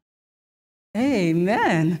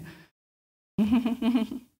Amen.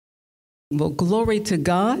 Well, glory to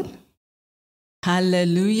God.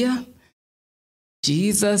 Hallelujah.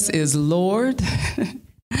 Jesus is Lord.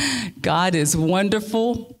 God is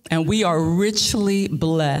wonderful, and we are richly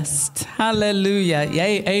blessed. Hallelujah.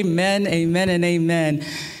 Yay, amen, amen, and amen.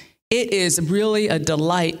 It is really a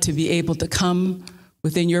delight to be able to come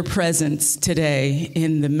within your presence today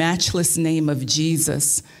in the matchless name of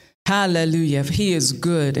Jesus. Hallelujah. He is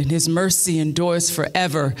good, and his mercy endures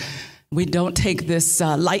forever. We don't take this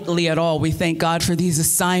lightly at all. We thank God for these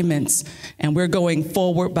assignments, and we're going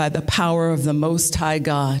forward by the power of the Most High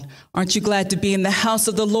God. Aren't you glad to be in the house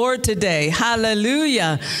of the Lord today?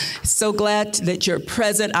 Hallelujah. So glad that you're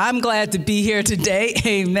present. I'm glad to be here today.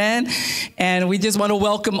 Amen. And we just want to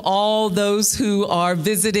welcome all those who are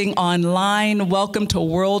visiting online. Welcome to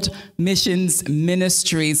World Missions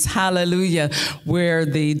Ministries. Hallelujah. Where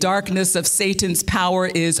the darkness of Satan's power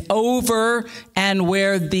is over and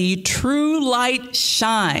where the true light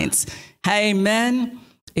shines. Amen.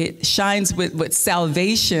 It shines with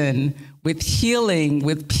salvation, with healing,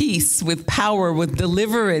 with peace, with power, with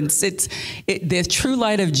deliverance. The true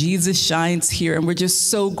light of Jesus shines here, and we're just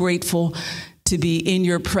so grateful to be in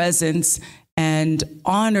your presence and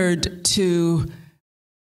honored to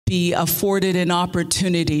be afforded an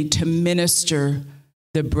opportunity to minister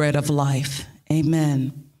the bread of life.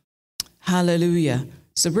 Amen. Hallelujah.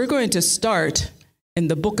 So we're going to start in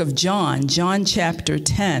the book of John, John chapter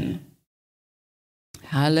 10.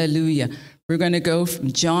 Hallelujah. We're going to go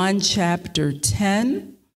from John chapter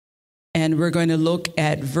 10, and we're going to look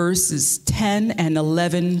at verses 10 and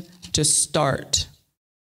 11 to start.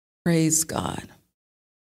 Praise God.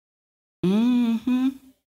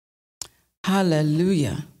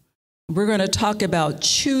 Hallelujah. We're going to talk about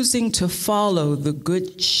choosing to follow the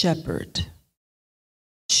Good Shepherd.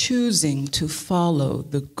 Choosing to follow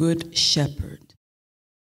the Good Shepherd.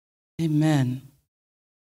 Amen.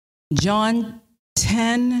 John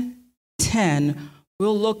 10:10.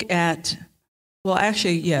 We'll look at, well,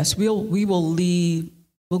 actually, yes, we will leave.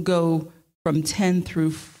 We'll go from 10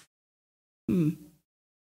 through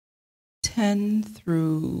 10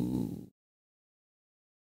 through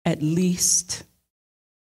at least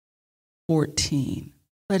 14.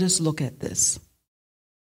 Let us look at this.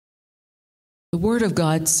 The Word of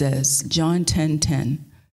God says, John 10:10,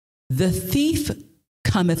 the thief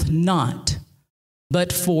cometh not,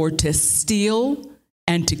 but for to steal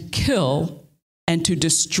and to kill and to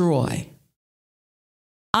destroy.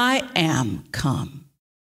 I am come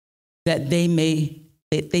that they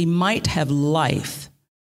might have life,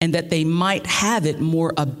 and that they might have it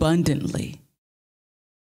more abundantly.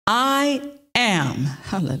 I am,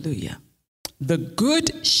 hallelujah, the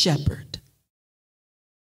good shepherd.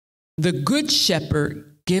 The good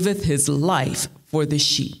shepherd giveth his life for the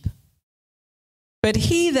sheep. But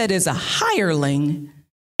he that is a hireling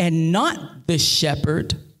and not the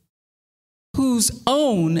shepherd, whose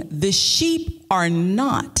own the sheep are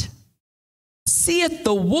not, seeth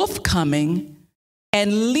the wolf coming,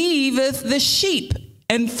 and leaveth the sheep,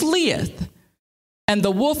 and fleeth. And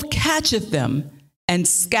the wolf catcheth them, and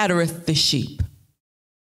scattereth the sheep.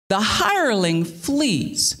 The hireling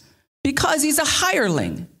flees, because he's a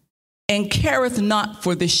hireling, and careth not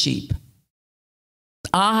for the sheep.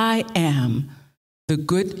 I am the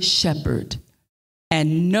good shepherd,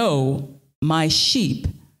 and know my sheep,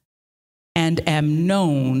 and am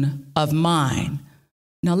known of mine.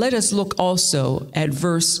 Now let us look also at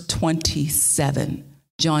verse 27,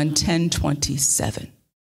 John 10:27.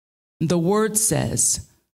 The word says,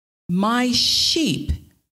 my sheep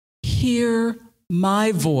hear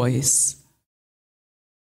my voice,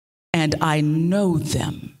 and I know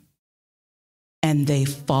them, and they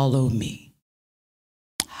follow me.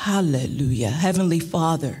 Hallelujah. Heavenly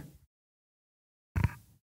Father,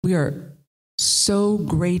 we are so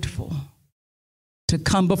grateful to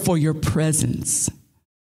come before your presence.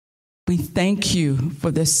 We thank you for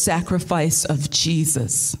the sacrifice of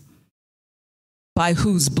Jesus, by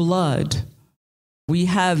whose blood we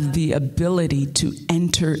have the ability to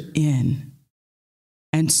enter in.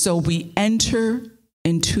 And so we enter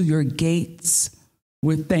into your gates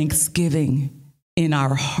with thanksgiving in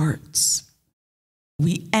our hearts.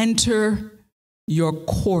 We enter your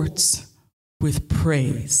courts with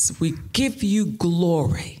praise. We give you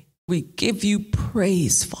glory. We give you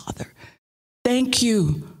praise, Father. Thank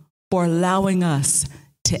you for allowing us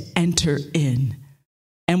to enter in.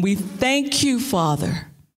 And we thank you, Father,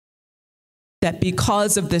 that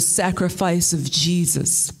because of the sacrifice of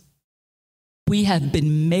Jesus, we have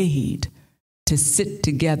been made to sit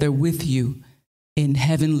together with you in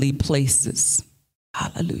heavenly places.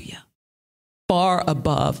 Hallelujah. far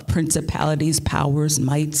above principalities, powers,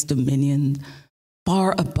 mights, dominions,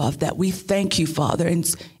 far above that. We thank you, Father. And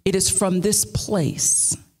it is from this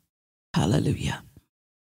place, hallelujah.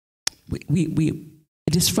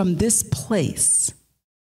 It is from this place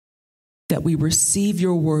that we receive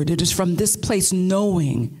your word. It is from this place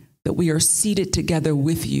knowing that we are seated together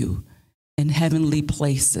with you in heavenly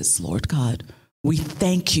places, Lord God. We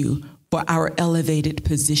thank you for our elevated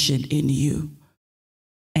position in you.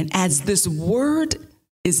 And as this word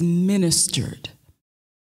is ministered,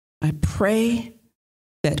 I pray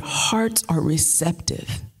that hearts are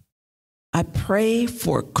receptive. I pray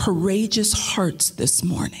for courageous hearts this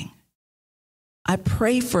morning. I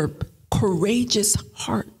pray for courageous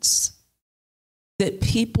hearts, that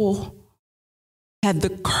people have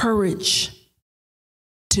the courage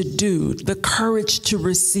to do, the courage to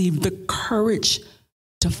receive, the courage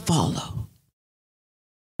to follow.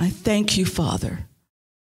 I thank you, Father,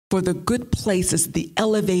 for the good places, the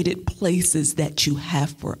elevated places that you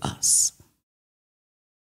have for us.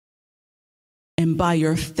 And by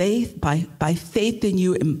your faith, by faith in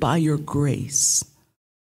you and by your grace,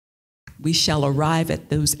 we shall arrive at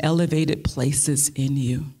those elevated places in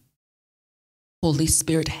you. Holy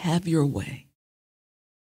Spirit, have your way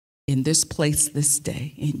in this place this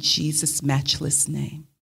day, in Jesus' matchless name.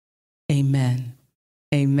 Amen,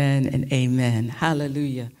 amen, and amen.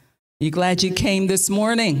 Hallelujah. You glad you came this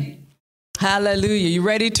morning? Hallelujah. You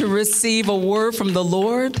ready to receive a word from the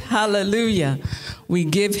Lord? Hallelujah. We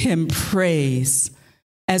give him praise.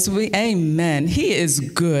 Amen. He is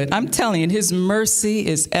good. I'm telling you, his mercy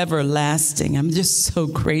is everlasting. I'm just so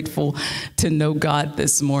grateful to know God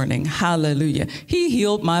this morning. Hallelujah. He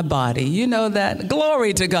healed my body. You know that?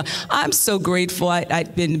 Glory to God. I'm so grateful.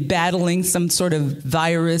 I've been battling some sort of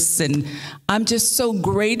virus, and I'm just so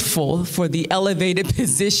grateful for the elevated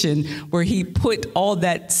position where he put all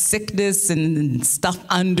that sickness and stuff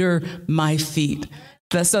under my feet,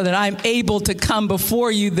 so that I'm able to come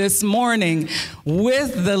before you this morning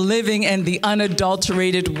with the living and the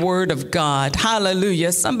unadulterated word of God.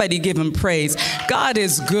 Hallelujah. Somebody give him praise. God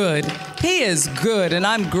is good. He is good, and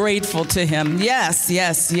I'm grateful to him. Yes,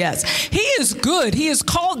 yes, yes. He is good. He is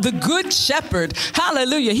called the Good Shepherd.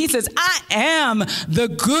 Hallelujah. He says, I am the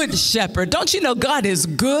Good Shepherd. Don't you know God is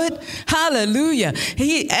good? Hallelujah.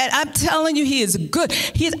 I'm telling you, he is good.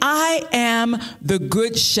 I am the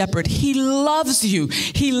Good Shepherd. He loves you.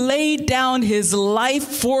 He laid down his life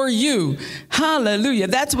for you. Hallelujah.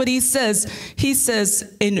 That's what he says. He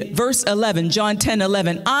says in verse 11, John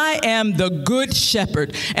 10:11, I am the Good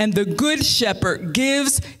Shepherd, and the Good Shepherd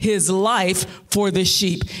gives his life for the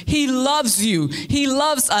sheep. He loves you. He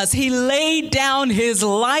loves us. He laid down his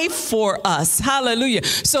life for us. Hallelujah.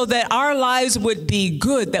 So that our lives would be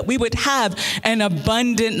good, that we would have an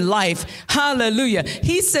abundant life. Hallelujah.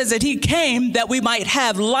 He says that he came that we might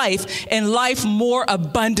have life, and life more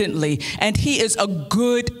abundantly. And he is a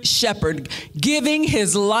good shepherd, giving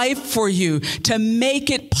his life for you to make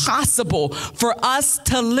it possible for us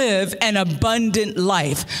to live an abundant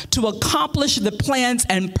life, to accomplish the plans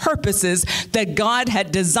and purposes that God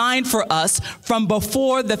had designed for us from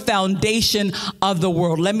before the foundation of the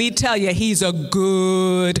world. Let me tell you, he's a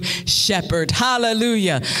good shepherd.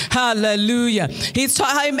 Hallelujah. Hallelujah.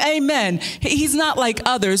 Amen. He's not like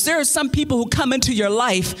others. There are some people who come into your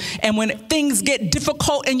life, and when things get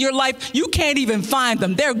difficult in your life, you can't even find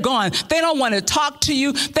them. They're gone. They don't want to talk to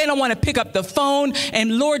you. They don't want to pick up the phone.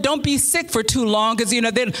 And Lord, don't be sick for too long, because, they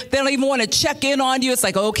don't even want to check in on you. It's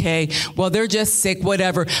like, okay, well, they're just sick,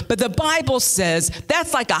 whatever. But the Bible says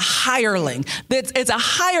that's like a hireling. It's a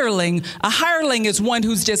hireling. A hireling is one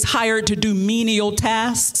who's just hired to do menial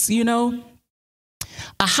tasks, A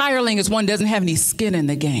hireling is one who doesn't have any skin in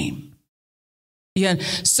the game. Yeah.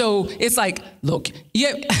 So it's like, look,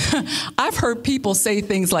 yeah, I've heard people say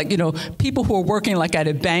things like, people who are working like at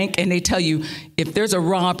a bank, and they tell you, if there's a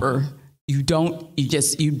robber, you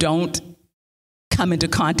don't come into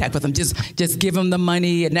contact with them. Just give them the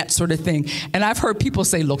money and that sort of thing. And I've heard people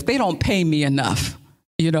say, look, they don't pay me enough.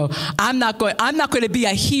 I'm not going to be a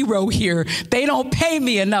hero here. They don't pay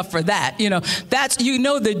me enough for that. That's,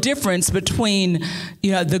 the difference between,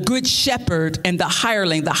 the good shepherd and the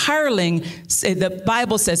hireling. The hireling, the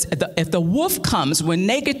Bible says, if the wolf comes, when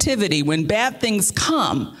negativity, when bad things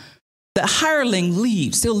come, the hireling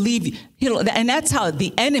leaves. He'll leave you. And that's how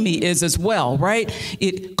the enemy is as well, right?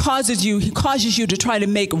 He causes you to try to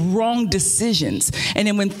make wrong decisions. And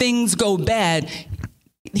then when things go bad,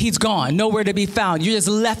 he's gone, nowhere to be found. You're just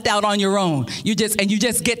left out on your own. You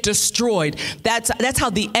just get destroyed. That's how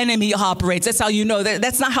the enemy operates. That's how you know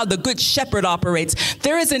that's not how the good shepherd operates.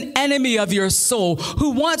 There is an enemy of your soul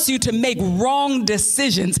who wants you to make wrong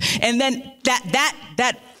decisions, and then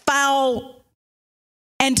that foul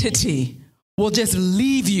entity will just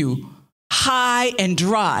leave you high and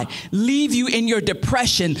dry, leave you in your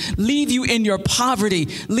depression, leave you in your poverty,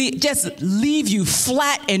 just leave you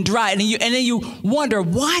flat and dry. And then you wonder,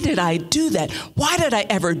 why did I do that? Why did I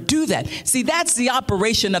ever do that? See, that's the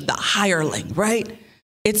operation of the hireling, right?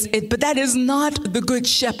 But that is not the good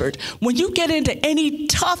shepherd. When you get into any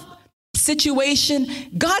tough situation,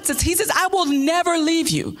 God says, he says, I will never leave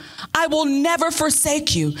you. I will never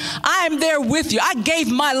forsake you. I am there with you. I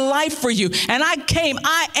gave my life for you, and I came.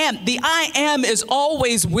 The I am is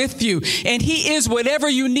always with you, and he is whatever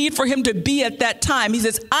you need for him to be at that time. He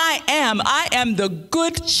says, I am the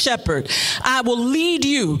good shepherd. I will lead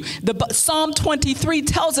you. Psalm 23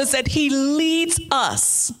 tells us that he leads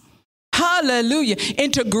us, hallelujah,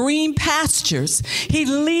 into green pastures. He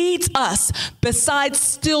leads us beside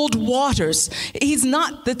stilled waters. He's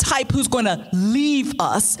not the type who's going to leave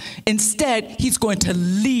us. Instead, he's going to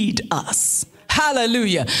lead us.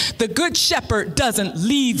 Hallelujah. The good shepherd doesn't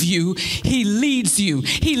leave you. He leads you.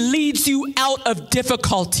 He leads you out of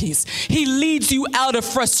difficulties. He leads you out of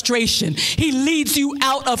frustration. He leads you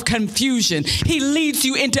out of confusion. He leads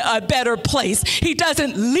you into a better place. He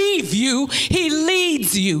doesn't leave you. He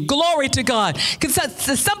leads you. Glory to God. Because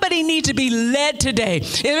somebody needs to be led today.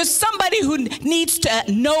 There's somebody who needs to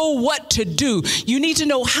know what to do. You need to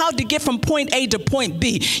know how to get from point A to point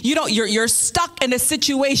B. You're stuck in a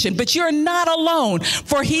situation, but you're not alone.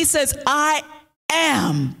 For he says, I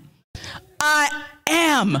am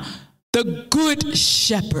the good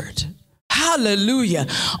shepherd. Hallelujah.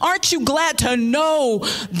 Aren't you glad to know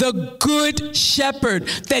the good shepherd,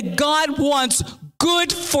 that God wants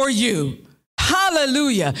good for you?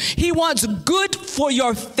 Hallelujah. He wants good for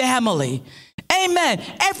your family. Amen.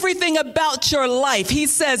 Everything about your life. He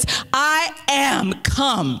says, I am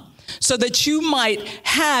come, so that you might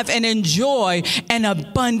have and enjoy an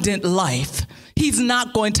abundant life. He's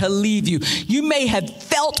not going to leave you. You may have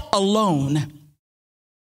felt alone,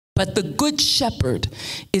 but the good shepherd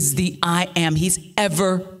is the I am. He's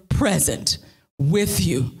ever present with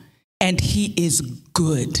you, and he is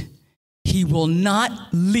good. He will not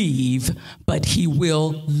leave, but he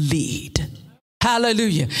will lead.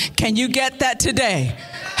 Hallelujah. Can you get that today?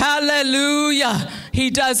 Hallelujah. He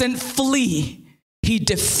doesn't flee. He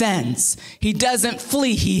defends. He doesn't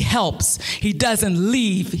flee. He helps. He doesn't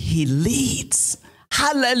leave. He leads.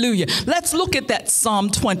 Hallelujah. Let's look at that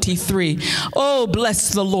Psalm 23. Oh,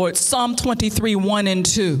 bless the Lord. Psalm 23, 1 and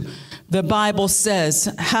 2. The Bible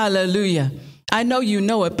says, hallelujah. I know you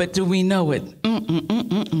know it, but do we know it?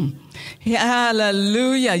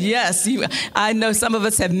 Hallelujah. Yes. I know some of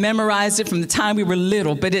us have memorized it from the time we were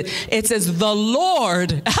little, but it says, the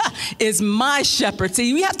Lord is my shepherd.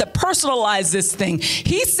 See, we have to personalize this thing.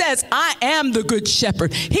 He says, I am the good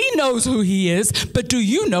shepherd. He knows who he is, but do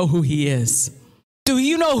you know who he is? Do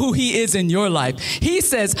you know who he is in your life? He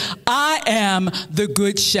says, I am the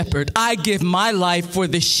good shepherd. I give my life for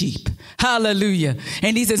the sheep. Hallelujah.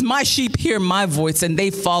 And he says, my sheep hear my voice and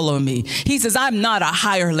they follow me. He says, I'm not a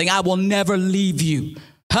hireling. I will never leave you.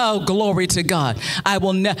 Oh, glory to God.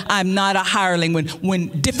 I'm not a hireling.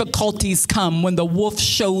 When difficulties come, when the wolf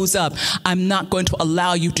shows up, I'm not going to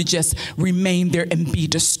allow you to just remain there and be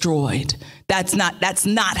destroyed. That's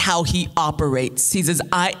not how he operates. He says,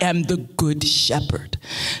 I am the good shepherd.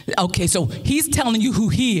 Okay, so he's telling you who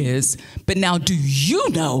he is, but now do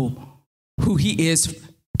you know who he is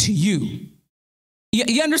to you?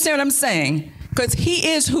 You understand what I'm saying? Because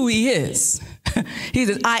he is who he is. He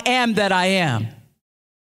says, I am that I am.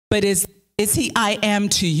 But is he I am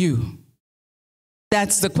to you?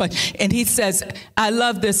 That's the question. And he says, I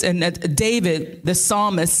love this. And David, the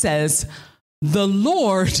psalmist, says, the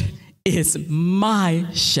Lord is my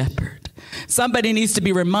shepherd. Somebody needs to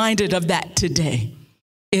be reminded of that today.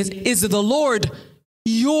 Is the Lord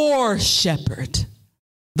your shepherd?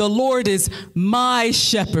 The Lord is my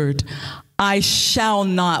shepherd. I shall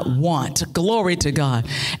not want. Glory to God.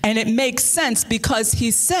 And it makes sense because he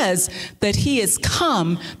says that he has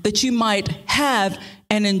come that you might have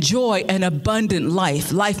and enjoy an abundant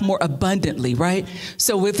life more abundantly, right?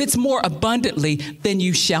 So if it's more abundantly, then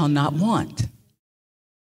you shall not want.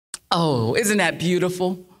 Oh, isn't that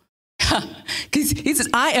beautiful? Because he says,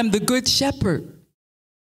 I am the good shepherd,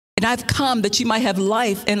 and I've come that you might have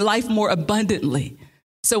life and life more abundantly.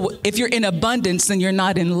 So if you're in abundance, then you're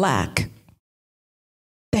not in lack.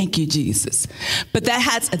 Thank you, Jesus. But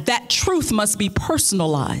that truth must be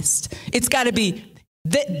personalized. It's got to be,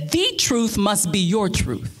 the truth must be your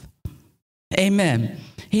truth. Amen.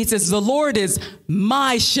 He says, the Lord is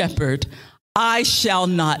my shepherd, I shall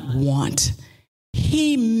not want.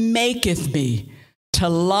 He maketh me to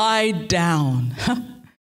lie down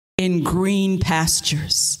in green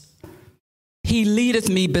pastures. He leadeth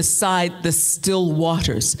me beside the still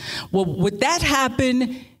waters. Well, would that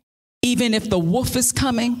happen even if the wolf is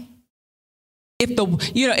coming? We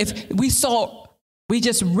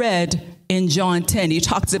just read in John 10, he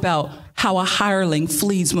talks about how a hireling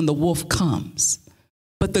flees when the wolf comes.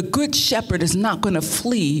 But the good shepherd is not going to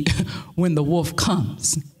flee when the wolf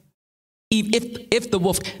comes.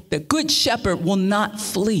 The good shepherd will not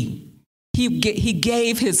flee. He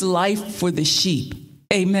gave his life for the sheep.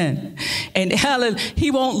 Amen. And hallelujah,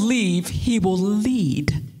 he won't leave, he will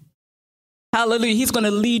lead. Hallelujah. He's going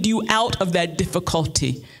to lead you out of that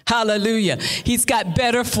difficulty. Hallelujah. He's got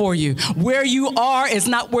better for you. Where you are is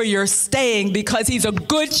not where you're staying, because he's a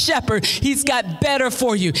good shepherd. He's got better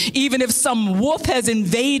for you. Even if some wolf has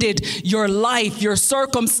invaded your life, your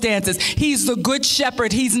circumstances, he's the good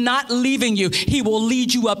shepherd. He's not leaving you. He will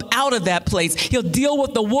lead you up out of that place. He'll deal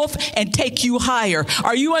with the wolf and take you higher.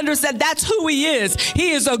 Are you understand? That's who he is.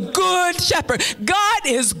 He is a good shepherd. God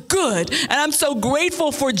is good. And I'm so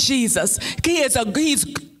grateful for Jesus. He's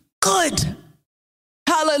good.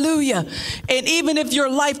 Hallelujah. And even if your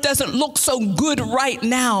life doesn't look so good right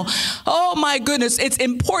now, oh my goodness, it's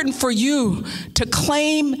important for you to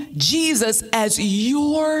claim Jesus as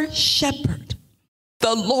your shepherd.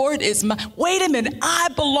 The Lord is my, wait a minute, I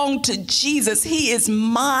belong to Jesus. He is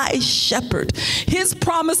my shepherd. His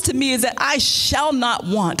promise to me is that I shall not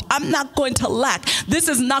want. I'm not going to lack. This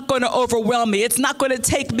is not going to overwhelm me. It's not going to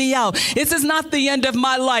take me out. This is not the end of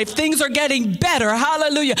my life. Things are getting better.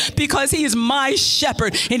 Hallelujah. Because he is my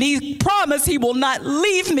shepherd. And he promised he will not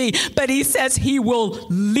leave me, but he says he will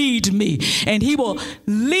lead me. And he will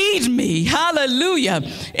lead me. Hallelujah.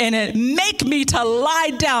 And make me to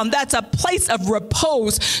lie down. That's a place of repose.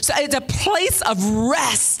 So it's a place of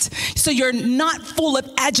rest. So you're not full of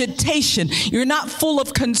agitation. You're not full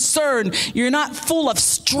of concern. You're not full of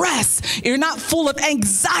stress. You're not full of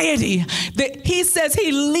anxiety. He says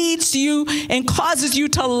he leads you and causes you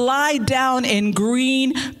to lie down in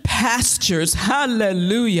green pastures.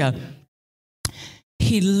 Hallelujah.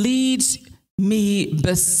 He leads me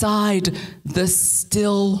beside the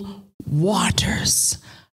still waters.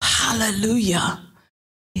 Hallelujah.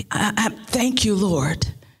 I thank you, Lord.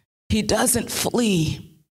 He doesn't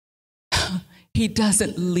flee. He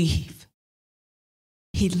doesn't leave.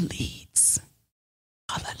 He leads.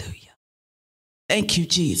 Hallelujah. Thank you,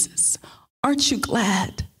 Jesus. Aren't you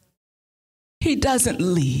glad? He doesn't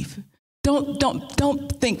leave. Don't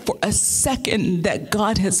think for a second that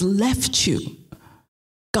God has left you.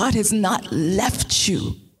 God has not left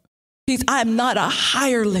you. I'm not a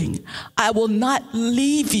hireling. I will not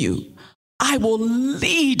leave you. I will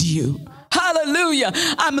lead you. Hallelujah.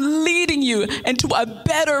 I'm leading you into a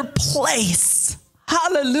better place.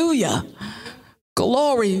 Hallelujah.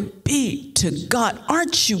 Glory be to God.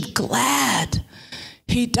 Aren't you glad?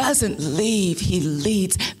 He doesn't leave, he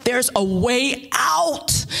leads. There's a way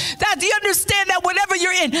out. Do you understand that whatever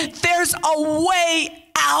you're in, there's a way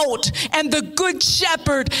out, and the good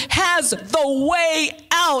shepherd has the way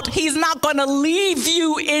out. He's not going to leave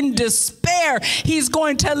you in despair. He's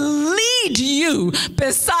going to lead you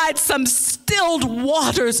beside some stilled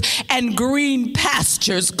waters and green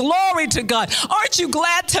pastures. Glory to God. Aren't you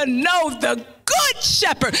glad to know the good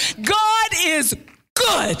shepherd? God is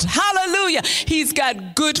good. Hallelujah. He's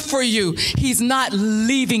got good for you. He's not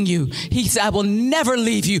leaving you. He said, I will never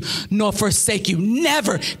leave you nor forsake you.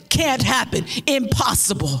 Never. Can't happen.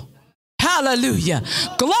 Impossible. Hallelujah.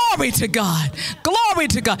 Glory to God. Glory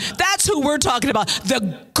to God. That's who we're talking about.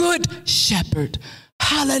 The good shepherd.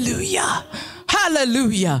 Hallelujah.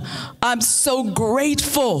 Hallelujah. I'm so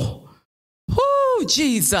grateful. Whoo,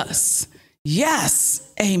 Jesus.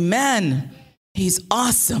 Yes. Amen. He's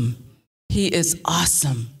awesome. He is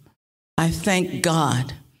awesome. I thank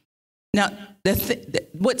God. Now,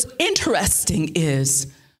 what's interesting is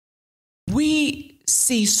we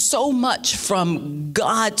see so much from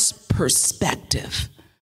God's perspective.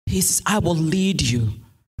 He says, I will lead you.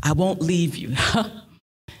 I won't leave you.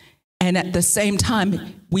 And at the same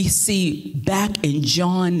time, we see back in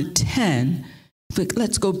John 10,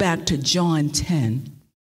 let's go back to John 10.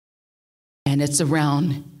 And it's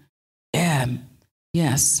around,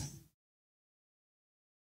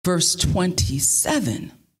 verse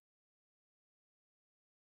 27.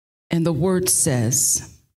 And the word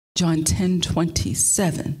says, John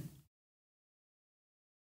 10:27.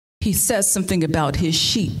 he says something about his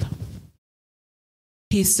sheep.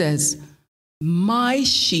 He says, my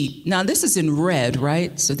sheep. Now, this is in red,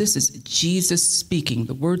 right? So this is Jesus speaking,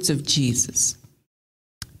 the words of Jesus.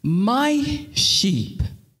 My sheep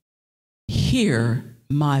hear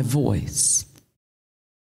my voice,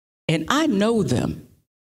 and I know them,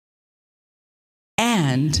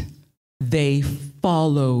 and they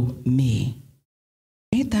follow me.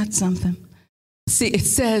 Ain't that something? See, it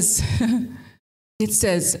says,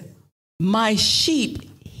 my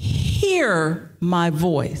sheep hear my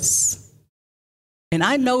voice, and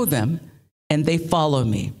I know them, and they follow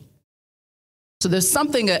me. So there's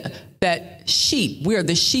something that sheep, we are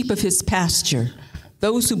the sheep of his pasture,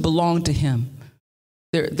 those who belong to him.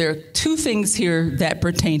 There are two things here that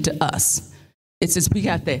pertain to us. It says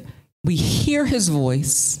we hear his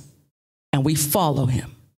voice and we follow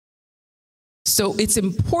him. So it's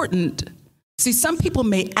important. See, some people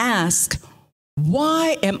may ask,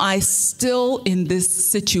 why am I still in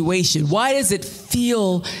this situation? Why does it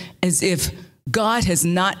feel as if God has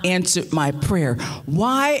not answered my prayer?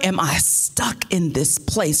 Why am I stuck in this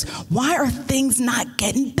place? Why are things not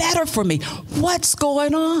getting better for me? What's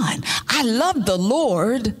going on? I love the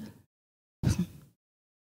Lord.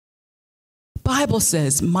 Bible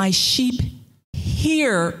says, my sheep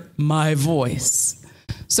hear my voice.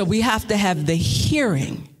 So we have to have the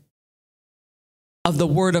hearing of the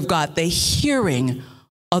word of God, the hearing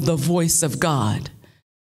of the voice of God.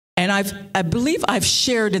 And I believe I've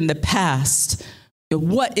shared in the past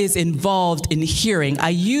what is involved in hearing. I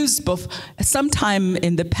used sometime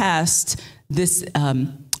in the past this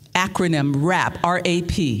acronym RAP,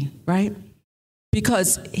 R-A-P, right?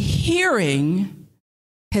 Because hearing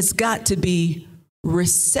has got to be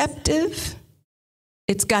receptive,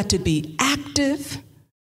 it's got to be active,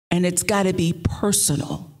 and it's got to be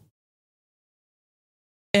personal.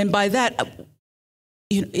 And by that,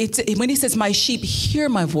 when he says, my sheep hear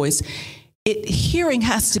my voice, hearing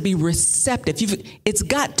has to be receptive. It's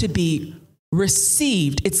got to be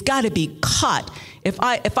received. It's got to be caught. If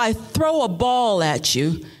I throw a ball at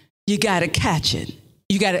you, you got to catch it.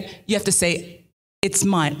 You have to say, it's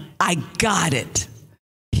mine. I got it.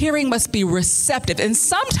 Hearing must be receptive. And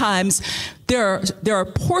sometimes there are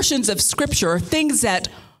portions of scripture or things that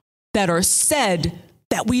are said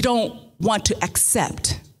that we don't want to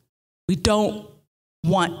accept. We don't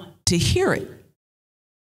want to hear it.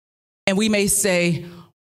 And we may say,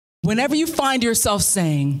 whenever you find yourself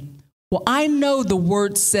saying, well, I know the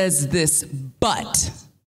word says this, but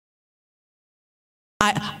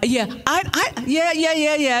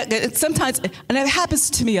Sometimes, and it happens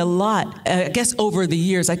to me a lot, I guess over the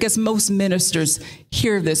years. I guess most ministers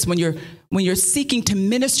hear this when you're seeking to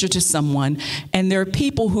minister to someone, and there are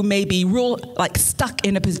people who may be stuck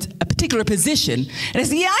in a particular position, and they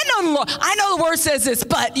say, yeah, I know the Lord, I know the word says this,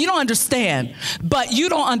 but you don't understand. But you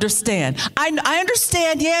don't understand. I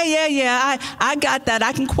understand, I got that,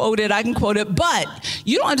 I can quote it, but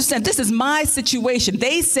you don't understand. This is my situation.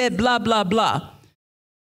 They said blah, blah, blah.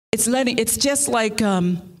 It's just like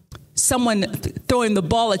someone throwing the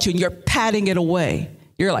ball at you and you're patting it away.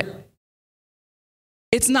 You're like,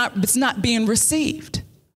 it's not being received.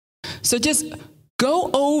 So just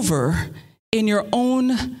go over in your own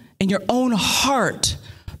heart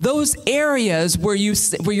those areas where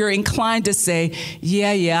you're inclined to say,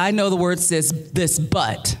 yeah, I know the word says this,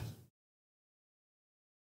 but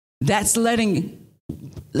that's lets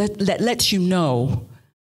you know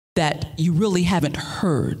that you really haven't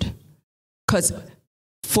heard. Because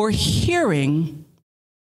for hearing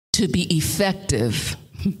to be effective,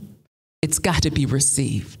 it's got to be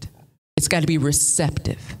received. It's got to be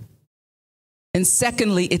receptive. And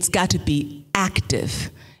secondly, it's got to be active.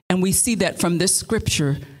 And we see that from this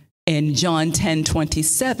scripture in John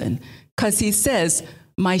 10:27, because he says,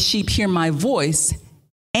 my sheep hear my voice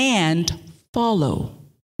and follow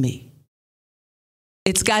me.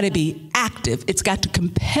 It's got to be active. It's got to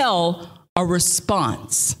compel a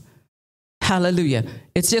response. Hallelujah.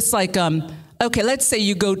 It's just like, okay, let's say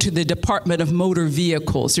you go to the Department of Motor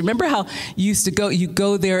Vehicles. Remember how you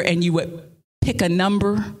go there and you would pick a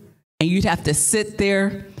number and you'd have to sit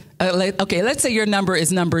there. Okay, let's say your number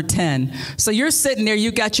is number 10. So you're sitting there,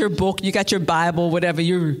 you got your book, you got your Bible, whatever,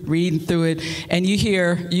 you're reading through it, and you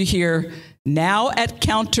hear now at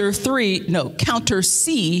counter C,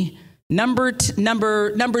 number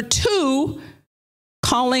 2,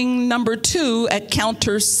 calling number 2 at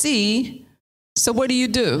counter C. So what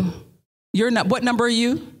do? What number are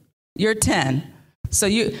you? You're 10. So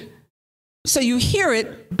you hear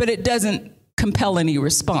it, but it doesn't compel any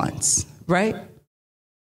response, right?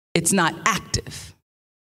 It's not active.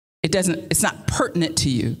 It's not pertinent to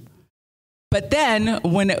you. But then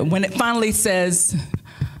when it finally says,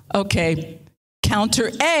 okay,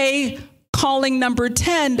 counter A, calling number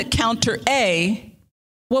 10 to counter A,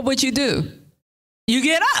 what would you do? You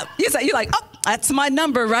get up. You're like, oh, that's my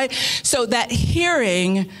number, right? So that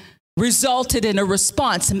hearing resulted in a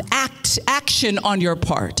response, some action on your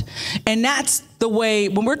part. And that's the way,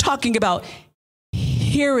 when we're talking about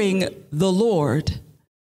hearing the Lord,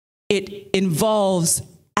 it involves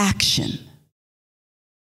action.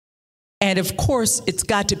 And of course, it's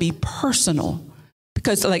got to be personal.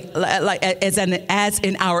 Because as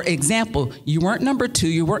in our example, you weren't number 2,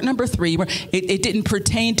 you weren't number 3, it didn't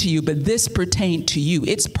pertain to you, but this pertained to you.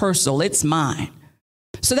 It's personal, it's mine.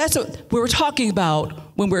 So that's what we were talking about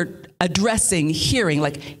when we're addressing hearing,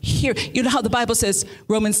 you know how the Bible says,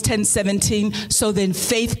 Romans 10:17, so then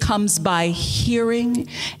faith comes by hearing,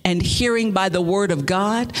 and hearing by the word of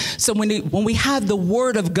God. So when we have the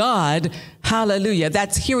word of God, hallelujah,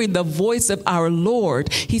 that's hearing the voice of our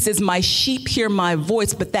Lord. He says, my sheep hear my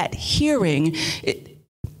voice, but that hearing,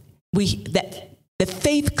 the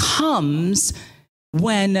faith comes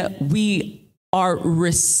when we are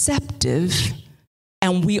receptive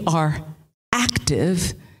and we are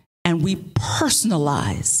active and we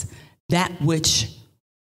personalize that which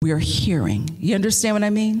we're hearing. You understand what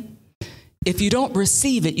I mean? If you don't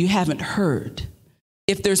receive it, you haven't heard.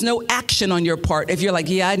 If there's no action on your part, if you're like,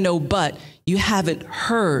 yeah, I know, but you haven't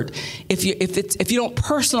heard. If you don't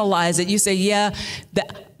personalize it, you say, yeah,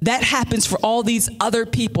 that happens for all these other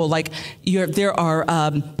people. Like there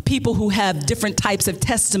are people who have different types of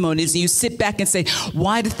testimonies. And you sit back and say,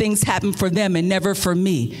 why do things happen for them and never for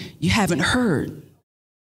me? You haven't heard.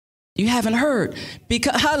 You haven't heard.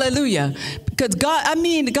 Because, hallelujah. Because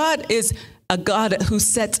God is a God who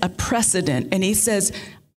sets a precedent. And he says,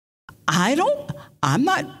 I'm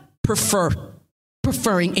not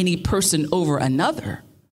preferring any person over another.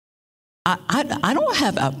 I don't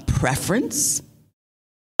have a preference.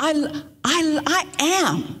 I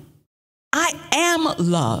am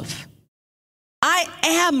love. I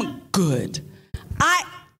am good.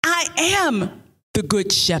 I am the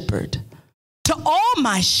good shepherd to all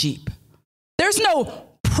my sheep. There's no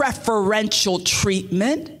preferential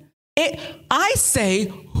treatment. I say,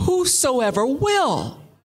 whosoever will,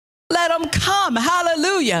 let them come.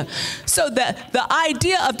 Hallelujah. So the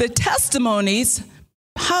idea of the testimonies,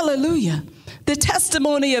 hallelujah. The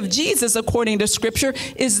testimony of Jesus, according to Scripture,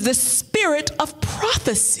 is the spirit of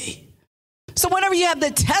prophecy. So whenever you have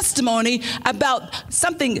the testimony about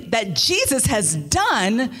something that Jesus has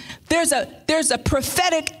done, there's a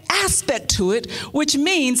prophetic aspect to it, which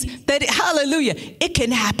means that, hallelujah, it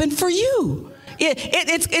can happen for you.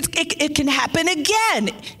 It can happen again.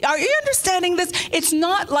 Are you understanding this? It's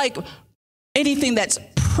not like anything that's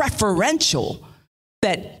preferential,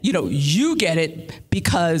 that, you get it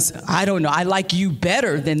because, I don't know, I like you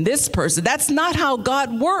better than this person. That's not how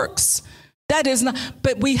God works. That is not,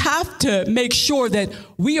 but we have to make sure that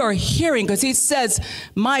we are hearing, because he says,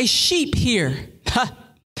 my sheep hear.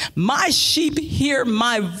 My sheep hear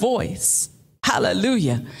my voice.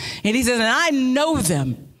 Hallelujah. And he says, and I know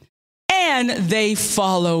them and they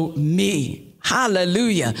follow me.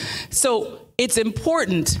 Hallelujah. So it's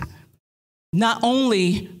important not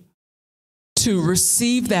only to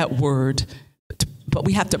receive that word, but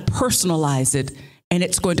we have to personalize it, and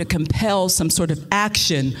it's going to compel some sort of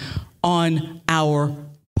action on our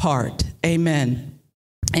part. Amen.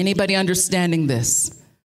 Anybody understanding this?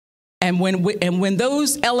 And when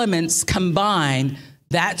those elements combine,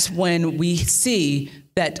 that's when we see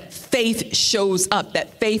that faith shows up,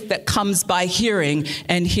 that faith that comes by hearing,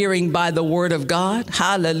 and hearing by the word of God.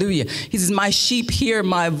 Hallelujah. He says, my sheep hear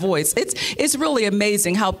my voice. It's really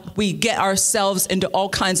amazing how we get ourselves into all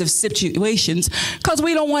kinds of situations because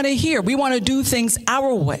we don't want to hear. We want to do things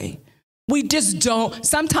our way. We just don't.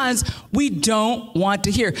 Sometimes we don't want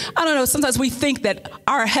to hear. I don't know. Sometimes we think that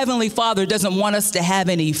our Heavenly Father doesn't want us to have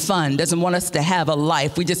any fun, doesn't want us to have a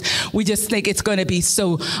life. We just think it's going to be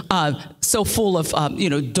so full of,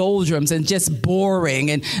 doldrums and just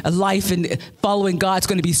boring, and life and following God's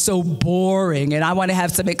going to be so boring. And I want to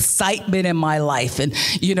have some excitement in my life. And,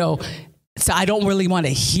 so I don't really want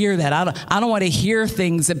to hear that. I don't want to hear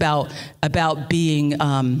things about being,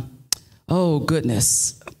 oh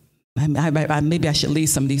goodness. Maybe I should leave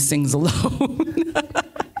some of these things alone.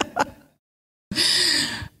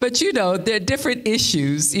 But, there are different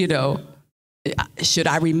issues, should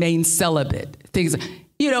I remain celibate? Things,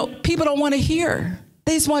 people don't want to hear.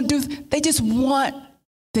 They just want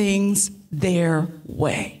things their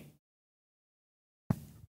way.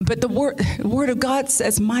 But the word of God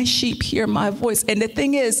says, my sheep hear my voice. And the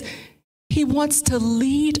thing is, he wants to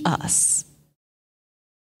lead us.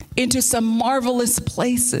 into some marvelous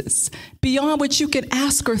places beyond what you can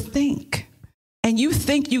ask or think. And you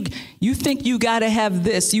think you got to have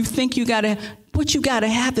this. You think you got to, what you got to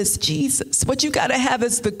have is Jesus. What you got to have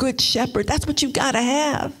is the Good Shepherd. That's what you got to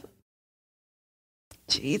have.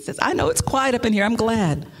 Jesus. I know it's quiet up in here. I'm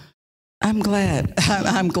glad. I'm glad.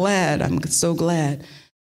 I'm glad. I'm so glad.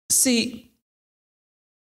 See,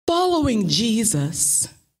 following Jesus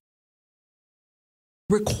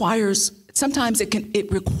requires, sometimes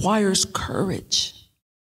it requires courage.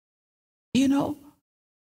 You know,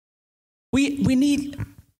 we need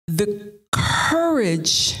the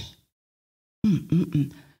courage,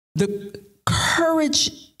 the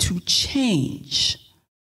courage to change,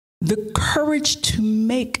 the courage to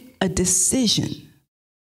make a decision,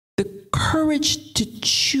 the courage to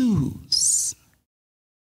choose.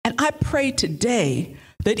 And I pray today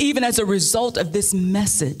that even as a result of this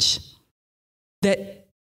message, that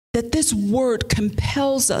this word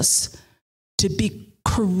compels us to be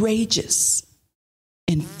courageous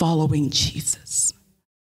in following Jesus.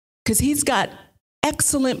 Because he's got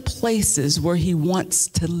excellent places where he wants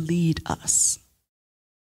to lead us.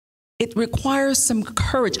 It requires some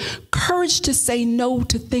courage to say no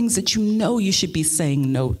to things that you know you should be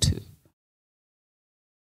saying no to.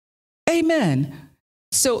 Amen.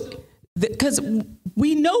 So, because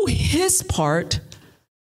we know his part,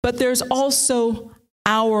 but there's also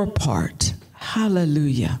our part.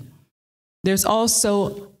 Hallelujah. There's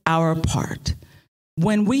also our part.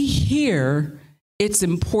 When we hear, it's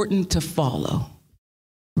important to follow,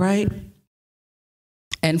 right?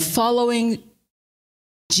 And following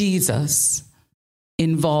Jesus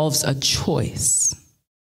involves a choice.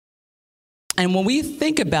 And when we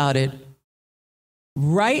think about it,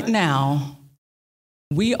 right now,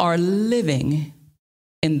 we are living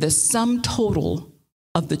in the sum total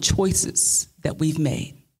of the choices that we've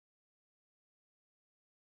made.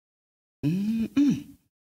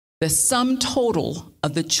 The sum total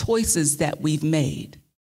of the choices that we've made.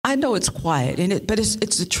 I know it's quiet, but it's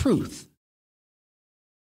the truth.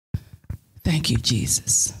 Thank you,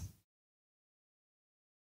 Jesus.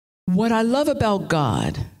 What I love about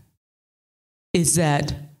God is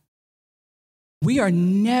that we are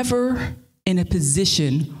never in a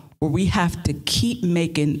position where we have to keep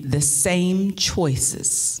making the same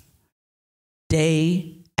choices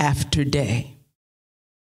day after day.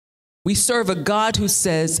 We serve a God who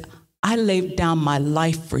says, I laid down my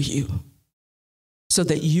life for you so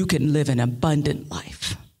that you can live an abundant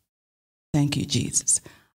life. Thank you, Jesus.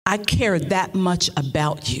 I care that much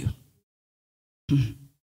about you.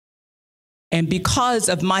 And because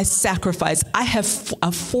of my sacrifice, I have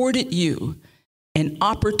afforded you an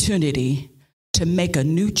opportunity to make a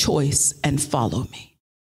new choice and follow me.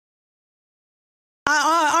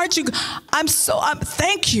 Aren't you?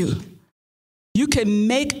 Thank you. You can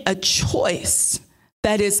make a choice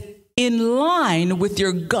that is in line with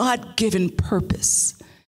your God-given purpose.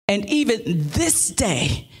 And even this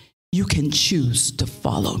day, you can choose to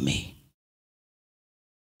follow me.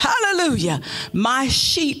 Hallelujah. My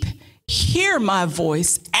sheep hear my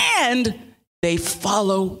voice and they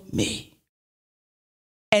follow me.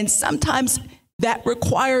 And sometimes that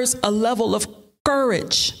requires a level of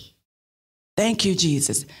courage. Thank you,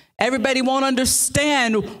 Jesus. Everybody won't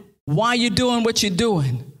understand why you're doing what you're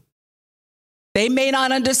doing. They may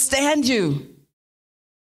not understand you,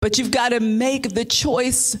 but you've got to make the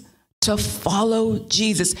choice to follow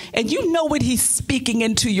Jesus. And you know what he's speaking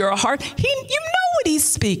into your heart. You know what he's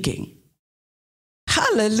speaking.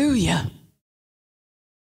 Hallelujah.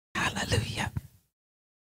 Hallelujah.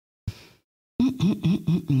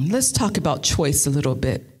 Let's talk about choice a little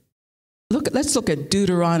bit. Let's look at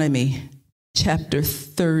Deuteronomy chapter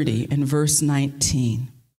 30 and verse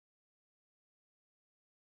 19.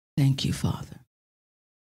 Thank you, Father.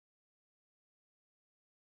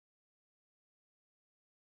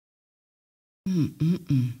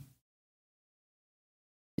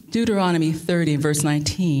 Deuteronomy 30 and verse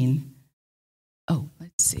 19. Oh,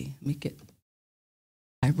 let's see.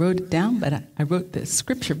 I wrote it down, but I wrote the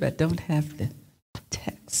scripture, but don't have the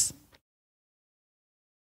text.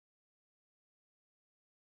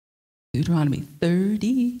 Deuteronomy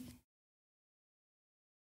 30.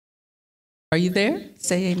 Are you there?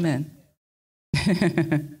 Say amen.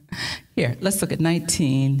 Here, let's look at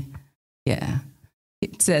 19. Yeah.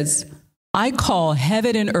 It says, I call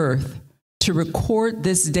heaven and earth to record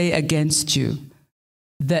this day against you,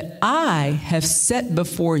 that I have set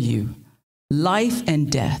before you life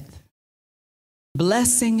and death,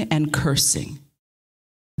 blessing and cursing.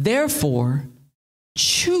 Therefore,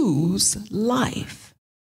 choose life,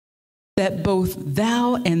 that both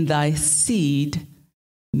thou and thy seed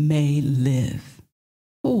may live.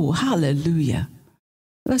 Oh, hallelujah.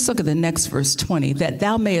 Let's look at the next verse 20. That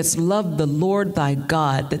thou mayest love the Lord thy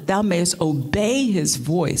God, that thou mayest obey his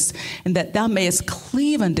voice, and that thou mayest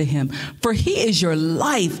cleave unto him. For he is your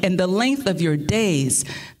life and the length of your days,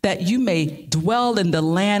 that you may dwell in the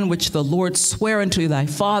land which the Lord sware unto thy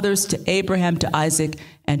fathers, to Abraham, to Isaac,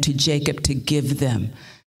 and to Jacob, to give them.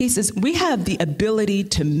 He says, we have the ability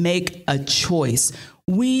to make a choice.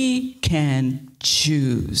 We can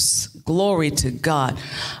choose. Glory to God.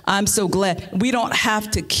 I'm so glad we don't have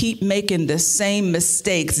to keep making the same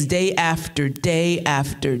mistakes day after day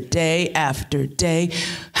after day after day.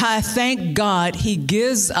 I thank God he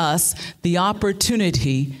gives us the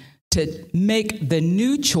opportunity to make the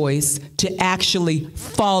new choice to actually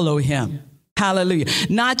follow him. Hallelujah.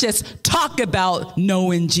 Not just talk about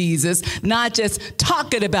knowing Jesus, not just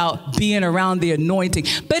talking about being around the anointing,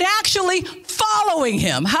 but actually following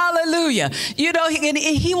him. Hallelujah. You know, and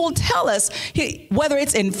he will tell us, whether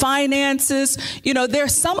it's in finances, you know,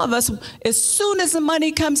 there's some of us, as soon as the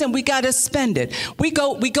money comes in, we got to spend it. We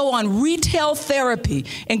go on retail therapy,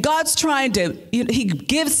 and God's trying to,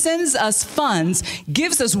 he sends us funds,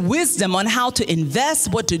 gives us wisdom on how to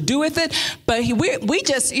invest, what to do with it. But we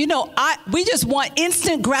just want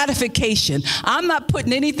instant gratification. I'm not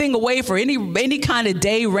putting anything away for any kind of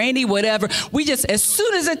day, rainy, whatever. We just, as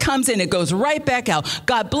soon as it comes in, it goes right back out.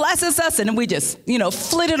 God blesses us, and then we just,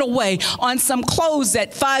 flit it away on some clothes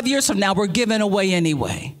that 5 years from now we're giving away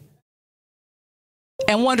anyway.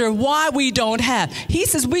 And wonder why we don't have. He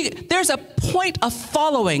says there's a point of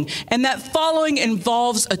following, and that following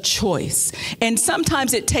involves a choice. And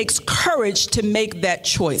sometimes it takes courage to make that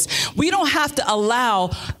choice. We don't have to allow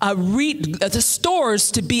the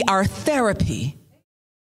stores to be our therapy.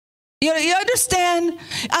 You understand?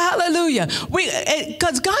 Hallelujah.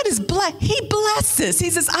 Because God is blessed. He blesses. He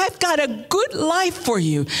says, I've got a good life for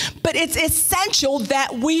you. But it's essential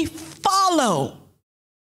that we follow.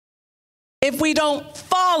 If we don't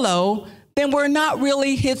follow, then we're not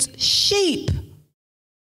really his sheep,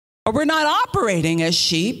 or we're not operating as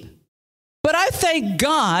sheep. But I thank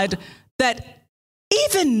God that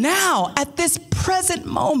even now, at this present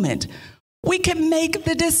moment, we can make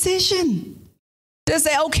the decision to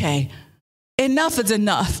say, okay, enough is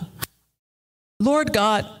enough. Lord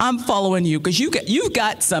God, I'm following you because you've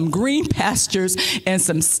got some green pastures and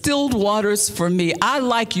some stilled waters for me. I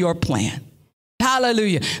like your plan.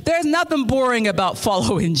 Hallelujah. There's nothing boring about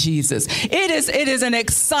following Jesus. It is an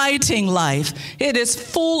exciting life. It is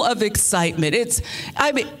full of excitement.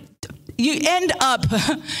 You end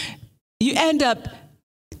up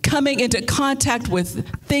coming into contact with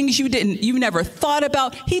things you never thought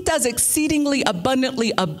about. He does exceedingly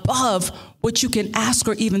abundantly above what you can ask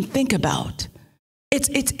or even think about.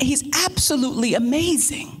 He's absolutely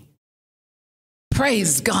amazing.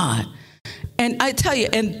 Praise God. And I tell you,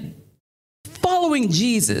 and following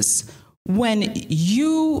Jesus, when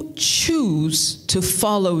you choose to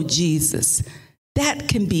follow Jesus, that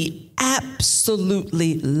can be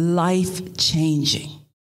absolutely life-changing.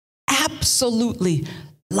 Absolutely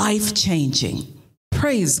life-changing.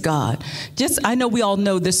 Praise God. I know we all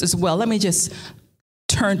know this as well. Let me just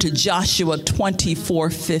turn to Joshua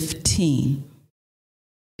 24:15.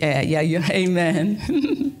 Yeah,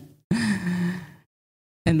 amen.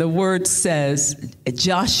 And the word says,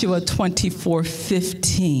 Joshua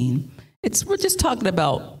 24:15, we're just talking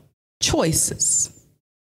about choices.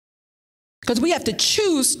 Because we have to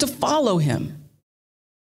choose to follow him.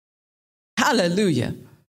 Hallelujah.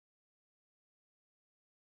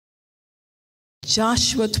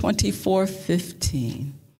 Joshua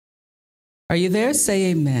 24:15. Are you there?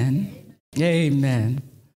 Say amen. Amen.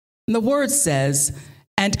 And the word says,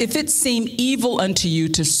 and if it seem evil unto you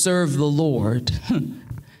to serve the Lord,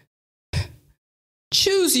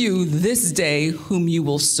 choose you this day whom you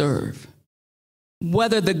will serve,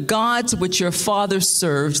 whether the gods which your father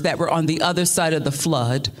served that were on the other side of the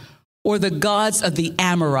flood, or the gods of the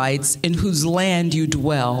Amorites in whose land you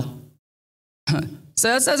dwell. So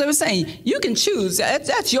that's as I was saying, you can choose.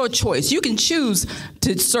 That's your choice. You can choose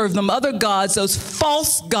to serve them other gods, those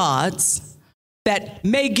false gods that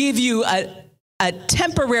may give you a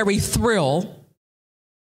temporary thrill,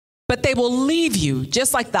 but they will leave you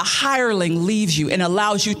just like the hireling leaves you and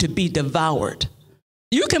allows you to be devoured.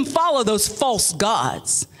 You can follow those false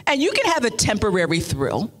gods and you can have a temporary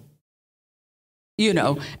thrill,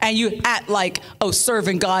 and you act like, oh,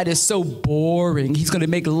 serving God is so boring. He's going to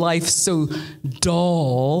make life so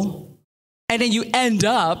dull. And then you end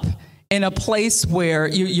up in a place where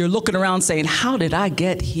you're looking around saying, how did I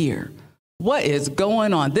get here? What is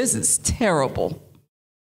going on? This is terrible.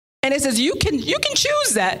 And it says you can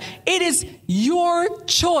choose that. It is your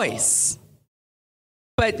choice.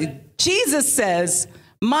 But Jesus says,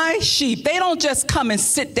 my sheep, they don't just come and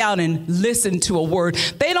sit down and listen to a word.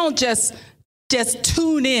 They don't just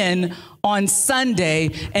tune in on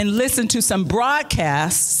Sunday and listen to some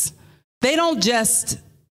broadcasts. They don't just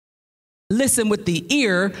listen with the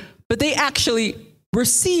ear, but they actually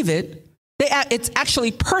receive it. It's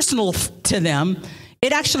actually personal to them.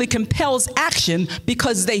 It actually compels action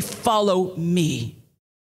because they follow me.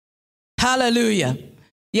 Hallelujah.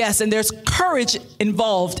 Yes, and there's courage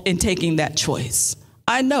involved in taking that choice.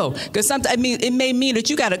 I know, because sometimes it may mean that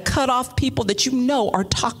you got to cut off people that you know are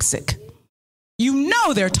toxic. You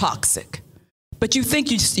know they're toxic, but you think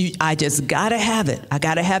I just got to have it. I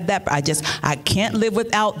got to have that. I can't live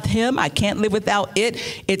without him. I can't live without it.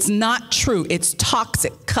 It's not true. It's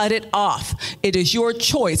toxic. Cut it off. It is your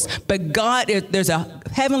choice. But God, there's a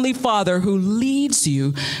heavenly Father who leads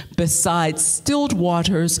you beside stilled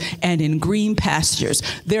waters and in green pastures.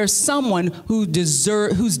 There's someone who's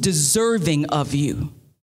deserving of you.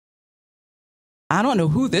 I don't know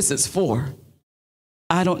who this is for.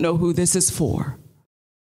 I don't know who this is for.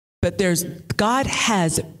 But God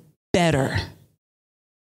has better,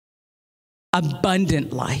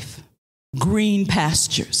 abundant life, green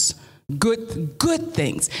pastures, good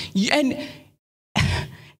things. And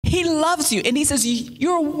he loves you. And he says,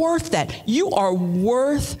 you're worth that. You are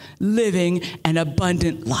worth living an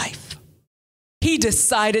abundant life. He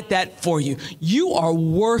decided that for you. You are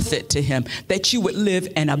worth it to him that you would live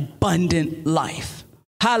an abundant life.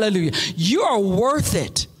 Hallelujah. You are worth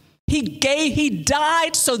it. He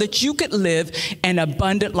died so that you could live an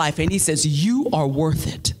abundant life. And he says, you are worth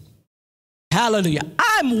it. Hallelujah.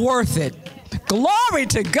 I'm worth it. Glory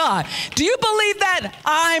to God. Do you believe that?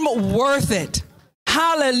 I'm worth it.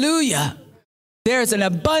 Hallelujah. There's an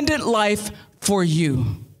abundant life for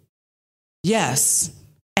you. Yes.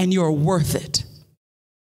 And you're worth it.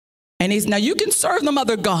 And now you can serve them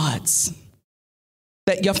other gods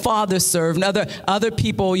that your father served, and other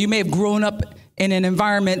people. You may have grown up in an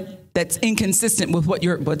environment that's inconsistent with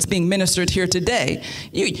what's being ministered here today.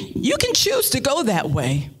 You can choose to go that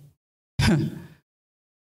way.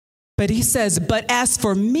 But he says, but as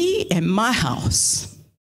for me and my house,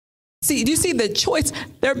 do you see the choice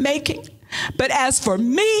they're making? But as for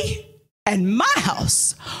me and my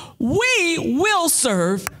house, we will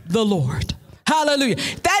serve the Lord. Hallelujah.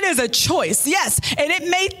 That is a choice. Yes. And it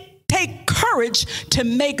may take courage to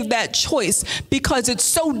make that choice because it's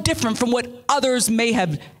so different from what others may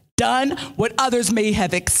have done, what others may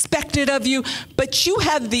have expected of you. But you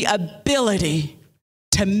have the ability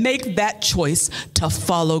to make that choice to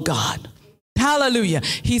follow God. Hallelujah.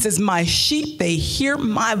 He says, my sheep, they hear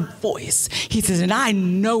my voice. He says, and I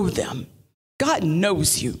know them. God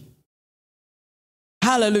knows you.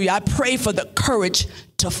 Hallelujah. I pray for the courage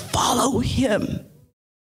to follow him.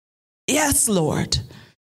 Yes, Lord.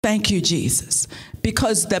 Thank you, Jesus.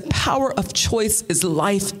 Because the power of choice is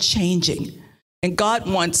life-changing. And God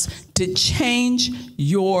wants to change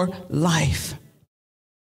your life.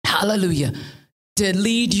 Hallelujah. To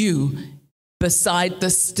lead you beside the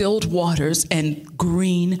stilled waters and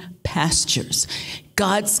green pastures.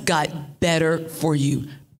 God's got better for you.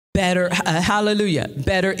 Better, hallelujah,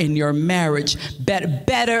 better in your marriage, better.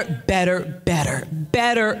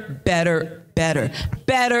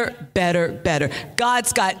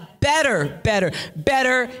 God's got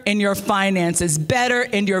better in your finances, better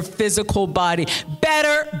in your physical body,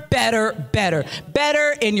 better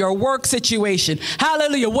in your work situation.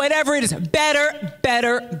 Hallelujah, whatever it is, better.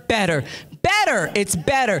 It's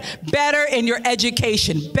better in your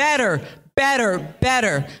education, better.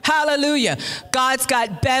 Hallelujah. God's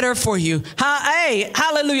got better for you.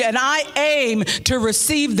 Hallelujah. And I aim to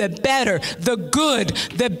receive the better, the good,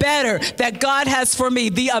 the better that God has for me,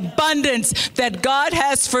 the abundance that God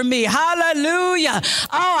has for me. Hallelujah.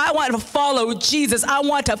 Oh, I want to follow Jesus. I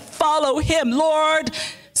want to follow him. Lord,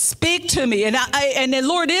 speak to me. And the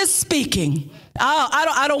Lord is speaking. I'm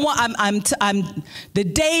the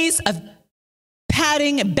days of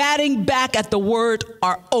batting back at the word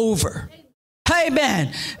are over.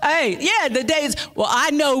 Amen. The days, well,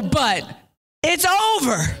 I know, but it's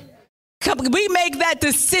over. We make that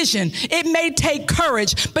decision. It may take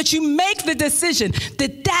courage, but you make the decision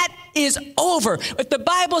that is over. If the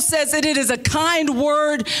Bible says that it is a kind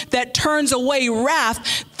word that turns away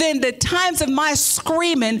wrath, then the times of my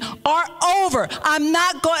screaming are over. I'm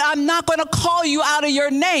not going to call you out of your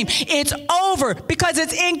name. It's over because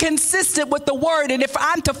it's inconsistent with the word. And if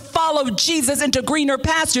I'm to follow Jesus into greener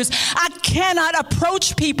pastures, I cannot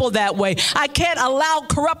approach people that way. I can't allow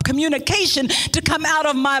corrupt communication to come out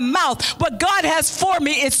of my mouth. What God has for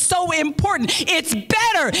me is so important. It's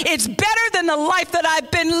better. It's better than the life that I've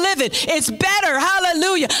been living. heaven. It's better.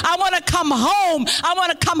 Hallelujah. I want to come home. I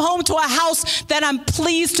want to come home to a house that I'm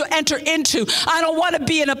pleased to enter into. I don't want to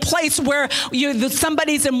be in a place where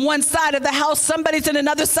somebody's in one side of the house, somebody's in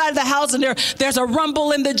another side of the house, and there's a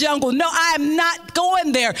rumble in the jungle. No, I am not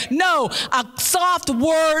going there. No, a soft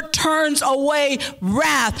word turns away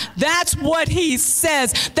wrath. That's what he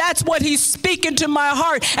says. That's what he's speaking to my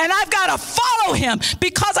heart. And I've got to follow him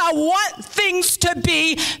because I want things to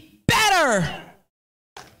be better.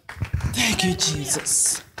 Thank you,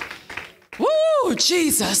 Jesus. Woo,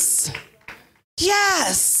 Jesus.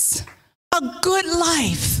 Yes. A good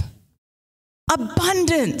life.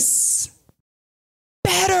 Abundance.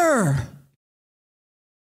 Better.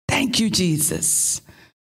 Thank you, Jesus.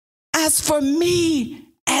 As for me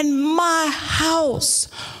and my house,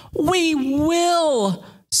 we will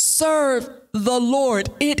serve the Lord.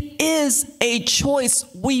 It is a choice.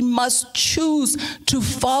 We must choose to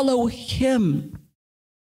follow him.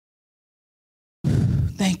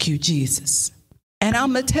 Thank you, Jesus. And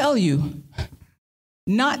I'm going to tell you,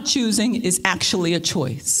 not choosing is actually a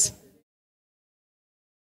choice.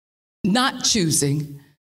 Not choosing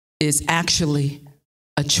is actually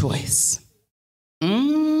a choice.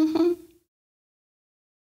 Mm-hmm.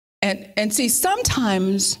 And see,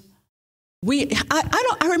 sometimes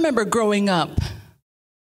I remember growing up,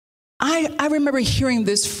 I remember hearing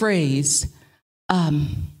this phrase,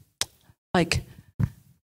 like,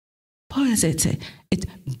 what does it say? It's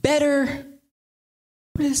better,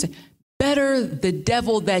 what does it say? Better the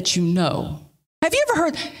devil that you know. Have you ever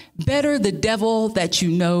heard better the devil that you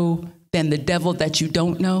know than the devil that you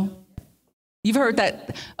don't know? You've heard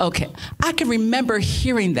that? Okay. I can remember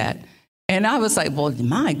hearing that. And I was like, well,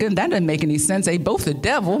 my goodness, that doesn't make any sense. They both the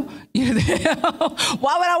devil. You know?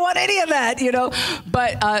 Why would I want any of that? You know?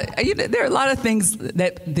 But there are a lot of things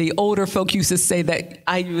that the older folk used to say that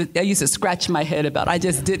I used to scratch my head about. I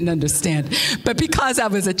just didn't understand. But because I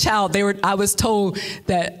was a child, I was told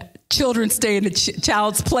that children stay in the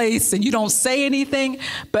child's place and you don't say anything.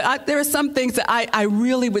 But there are some things that I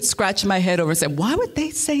really would scratch my head over and say, why would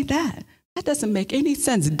they say that? That doesn't make any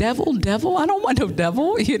sense. Devil, I don't want no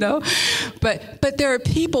devil, you know. But there are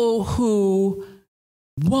people who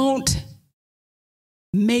won't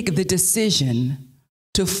make the decision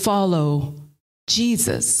to follow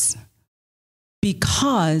Jesus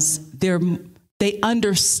because they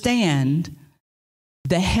understand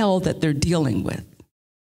the hell that they're dealing with.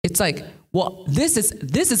 It's like, well,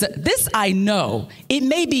 this I know. It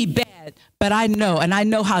may be bad, but I know, and I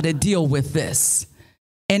know how to deal with this.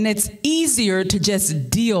 And it's easier to just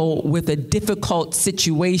deal with a difficult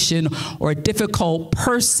situation or a difficult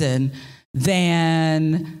person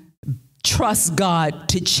than trust God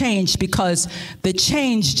to change, because the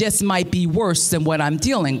change just might be worse than what I'm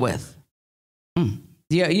dealing with.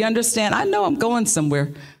 Yeah, you understand? I know I'm going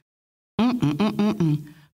somewhere.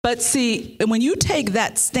 But see, when you take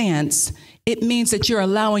that stance, it means that you're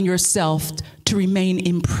allowing yourself to remain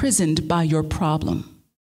imprisoned by your problem.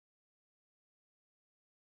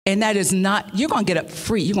 And that is not, you're going to get up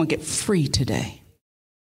free. You're going to get free today.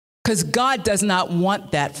 Because God does not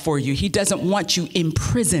want that for you. He doesn't want you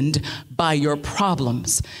imprisoned by your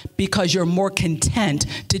problems because you're more content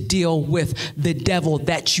to deal with the devil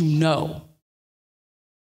that you know.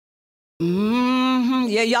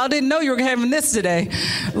 Yeah, y'all didn't know you were having this today.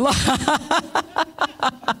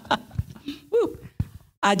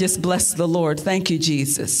 I just bless the Lord. Thank you,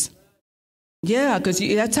 Jesus. Yeah, because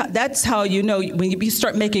that's how you know when you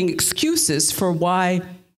start making excuses for why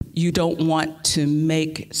you don't want to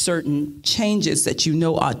make certain changes that you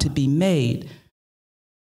know ought to be made.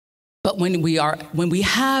 But when we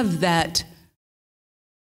have that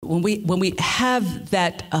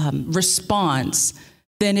response,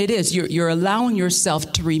 then it is you're allowing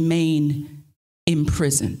yourself to remain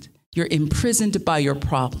imprisoned. You're imprisoned by your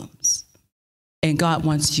problems, and God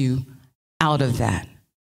wants you out of that.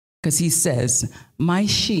 Because he says, my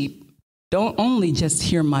sheep don't only just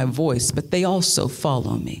hear my voice, but they also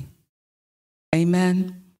follow me.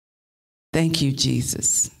 Amen. Thank you,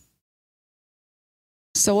 Jesus.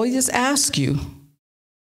 So I just ask you,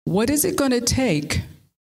 what is it going to take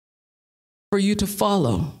for you to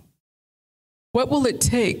follow? What will it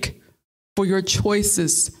take for your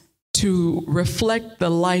choices to reflect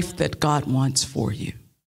the life that God wants for you?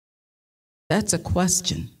 That's a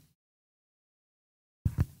question.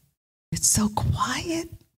 It's so quiet.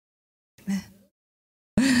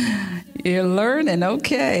 You're learning.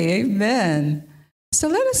 Okay. Amen. So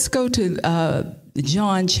let us go to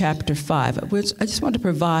John chapter 5, which I just want to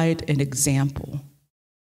provide an example.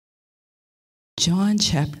 John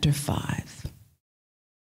chapter 5.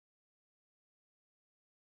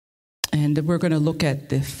 And we're going to look at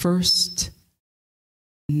the first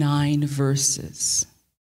 9 verses.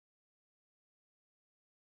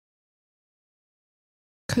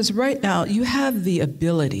 Because right now, you have the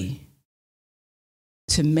ability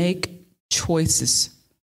to make choices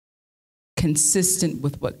consistent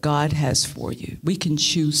with what God has for you. We can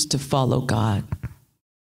choose to follow God.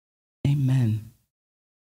 Amen.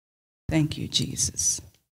 Thank you, Jesus.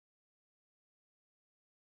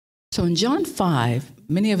 So in John 5,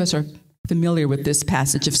 many of us are familiar with this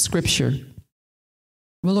passage of Scripture.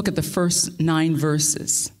 We'll look at the first 9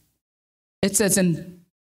 verses. It says, "And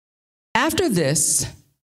after this,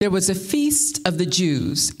 there was a feast of the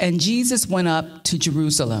Jews, and Jesus went up to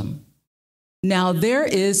Jerusalem. Now there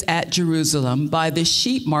is at Jerusalem by the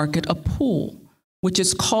sheep market a pool, which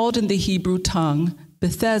is called in the Hebrew tongue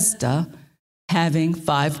Bethesda, having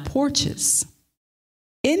 5 porches.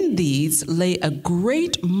 In these lay a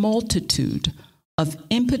great multitude of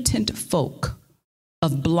impotent folk,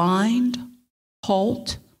 of blind,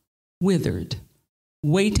 halt, withered,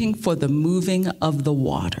 waiting for the moving of the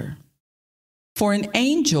water. For an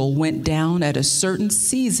angel went down at a certain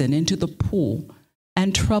season into the pool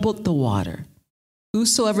and troubled the water.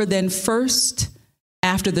 Whosoever then first,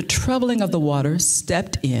 after the troubling of the water,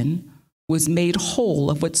 stepped in, was made whole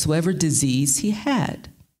of whatsoever disease he had.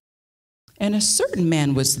 And a certain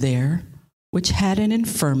man was there, which had an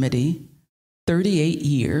infirmity 38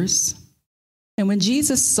 years. And when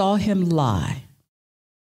Jesus saw him lie,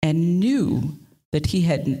 and knew that he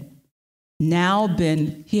had been now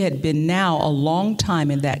a long time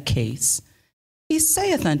in that case, he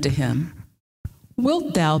saith unto him,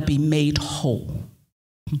 Wilt thou be made whole?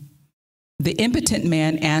 The impotent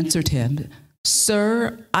man answered him,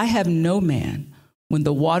 Sir, I have no man, when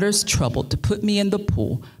the water's troubled, to put me in the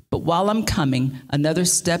pool, but while I'm coming, another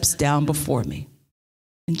steps down before me.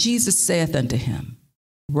 And Jesus saith unto him,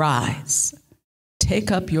 Rise,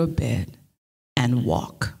 take up your bed, and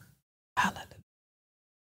walk. Hallelujah.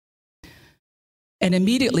 And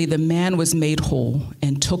immediately the man was made whole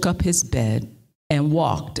and took up his bed and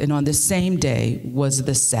walked. And on the same day was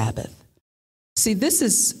the Sabbath. See, this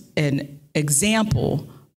is an example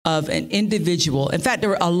of an individual. In fact, there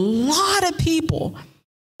were a lot of people,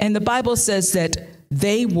 and the Bible says that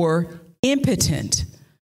they were impotent.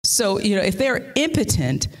 So, if they're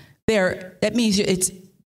impotent, that means it's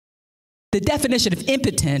the definition of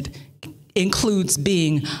impotent includes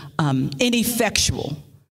being ineffectual,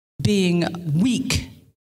 being weak,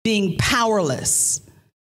 being powerless.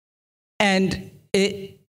 And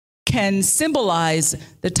it can symbolize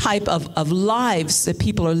the type of lives that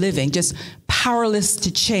people are living, just powerless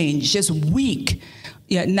to change, just weak,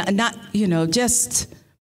 just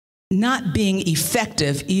not being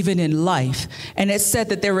effective even in life. And it said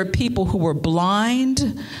that there were people who were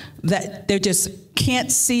blind, that they just can't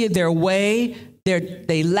see their way.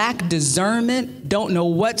 They lack discernment, don't know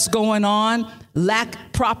what's going on,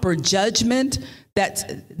 lack proper judgment.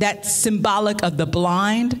 That's symbolic of the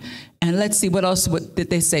blind. And let's see, what else did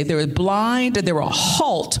they say? They were blind, and they were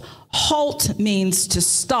halt. Halt means to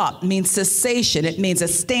stop, means cessation. It means a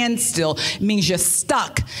standstill. It means you're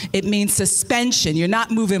stuck. It means suspension. You're not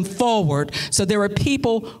moving forward. So there were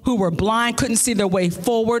people who were blind, couldn't see their way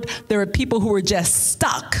forward. There were people who were just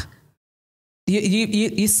stuck.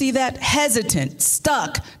 You see that? Hesitant,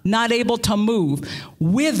 stuck, not able to move,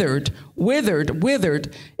 withered.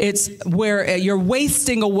 It's where you're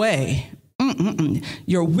wasting away.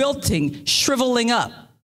 You're wilting, shriveling up.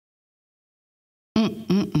 A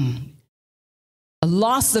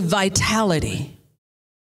loss of vitality.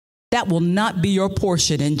 That will not be your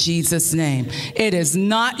portion in Jesus' name. It is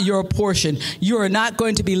not your portion. You are not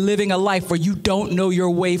going to be living a life where you don't know your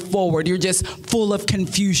way forward. You're just full of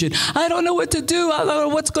confusion. I don't know what to do. I don't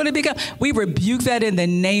know what's going to become. We rebuke that in the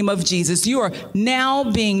name of Jesus. You are now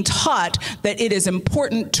being taught that it is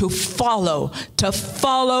important to follow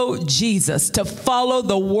Jesus, to follow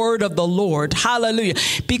the word of the Lord. Hallelujah.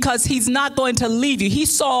 Because he's not going to leave you. He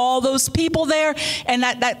saw all those people there, and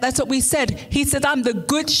that's what we said. He said, I'm the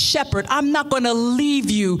good shepherd. I'm not going to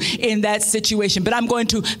leave you in that situation, but I'm going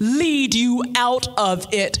to lead you out of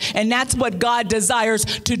it. And that's what God desires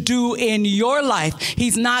to do in your life.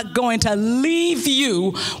 He's not going to leave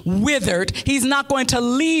you withered. He's not going to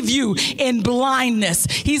leave you in blindness.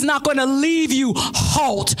 He's not going to leave you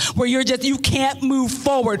halt, where you can't move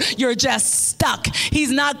forward. You're just stuck.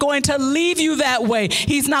 He's not going to leave you that way.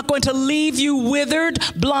 He's not going to leave you withered,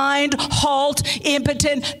 blind, halt,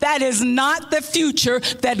 impotent. That is not the future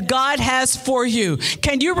that God has for you.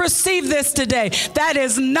 Can you receive this today? That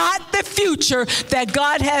is not the future that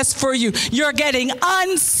God has for you. You're getting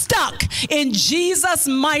unstuck stuck in Jesus'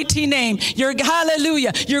 mighty name.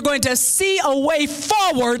 Hallelujah. You're going to see a way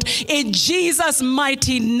forward in Jesus'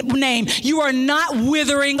 mighty name. You are not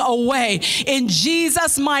withering away in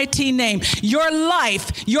Jesus' mighty name. Your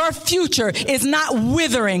life, your future is not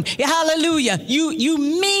withering. Hallelujah. You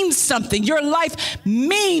mean something. Your life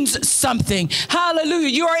means something. Hallelujah.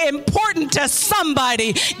 You are important to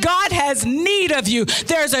somebody. God has need of you.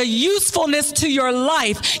 There's a usefulness to your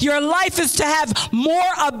life. Your life is to have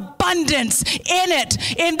more abundance in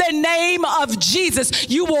it. In the name of Jesus,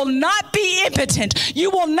 you will not be impotent. You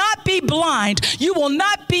will not be blind. You will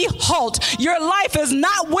not be halt. Your life is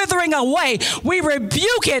not withering away. We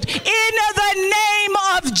rebuke it in the name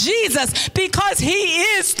of Jesus because he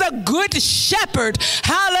is the good shepherd.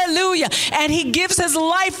 Hallelujah. And he gives his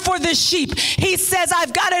life for the sheep. He says,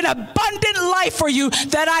 I've got an abundant life for you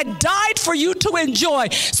that I died for you to enjoy.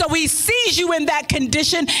 So he sees you in that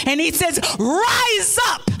condition and he says, rise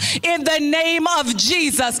up in the name of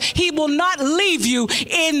Jesus. He will not leave you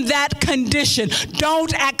in that condition.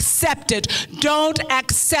 Don't accept it. Don't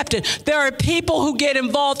accept it. There are people who get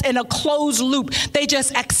involved in a closed loop. They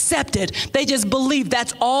just accept it. They just believe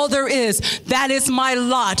that's all there is. That is my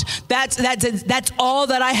lot. That's all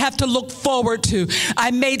that I have to look forward to.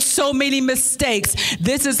 I made so many mistakes.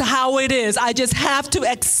 This is how it is. I just have to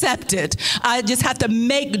accept it. I just have to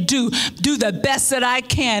make do the best that I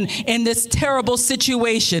can in this terrible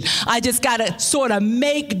situation. I just got to sort of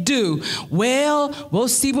make do. Well, we'll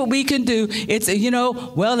see what we can do. It's,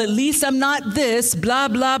 well, at least I'm not this, blah,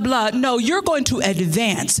 blah, blah. No, you're going to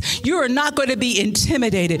advance. You are not going to be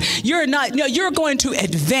intimidated. You're going to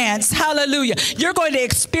advance. Hallelujah. You're going to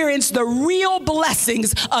experience the real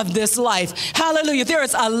blessings of this life. Hallelujah. There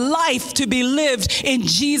is a life to be lived in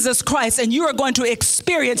Jesus Christ, and you are going to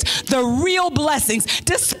experience the real blessings.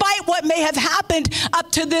 Despite what may have happened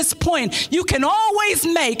up to this point, you can always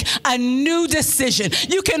make a new decision.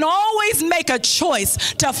 You can always make a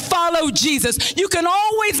choice to follow Jesus. You can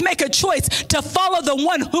always make a choice to follow the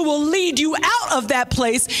one who will lead you out of that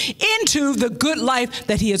place into the good life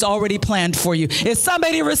that he has already planned for you. Is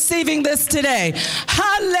somebody receiving this today?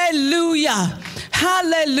 Hallelujah.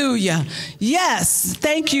 Hallelujah. Yes.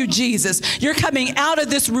 Thank you, Jesus. You're coming out of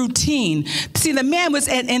this routine. See, the man was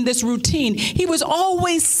in this routine. He was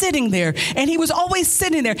always sitting there and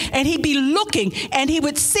he'd be looking and he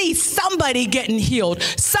would see somebody getting healed,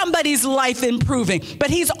 somebody's life improving, but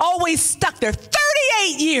he's always stuck there.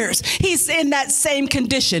 38 years. He's in that same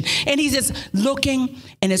condition and he's just looking,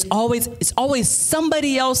 and it's always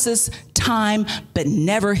somebody else's time, but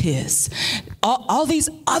never his. All these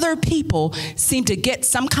other people seem to get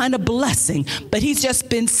some kind of blessing, but he's just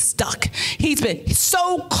been stuck. He's been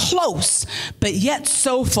so close, but yet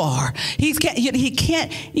so far. He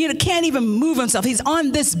can't even move himself. He's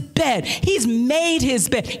on this bed. He's made his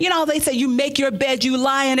bed. You know, they say you make your bed, you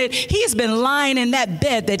lie in it. He's been lying in that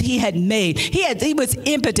bed that he had made. He was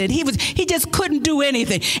impotent. He just couldn't do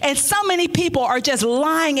anything. And so many people are just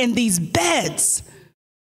lying in these beds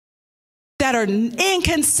that are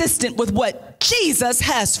inconsistent with what Jesus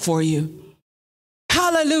has for you.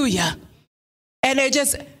 Hallelujah. And they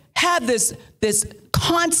just have this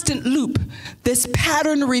constant loop, this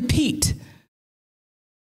pattern repeat.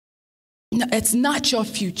 No, it's not your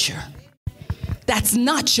future. That's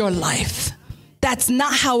not your life. That's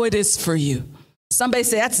not how it is for you. Somebody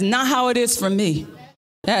say, that's not how it is for me.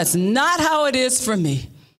 That's not how it is for me.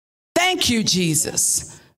 Thank you,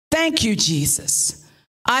 Jesus. Thank you, Jesus.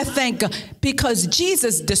 I thank God because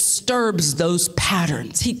Jesus disturbs those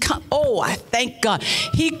patterns. I thank God.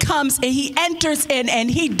 He comes and he enters in and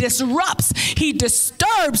he disrupts. He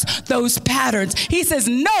disturbs those patterns. He says,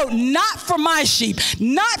 no, not for my sheep,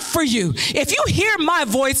 not for you. If you hear my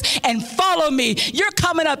voice and follow me, you're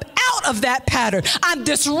coming up out of that pattern. I'm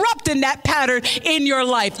disrupting that pattern in your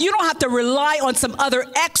life. You don't have to rely on some other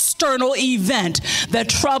external event, the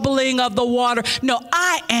troubling of the water. No,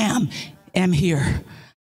 I am here.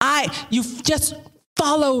 You just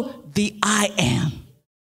follow the I am.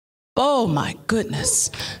 Oh my goodness.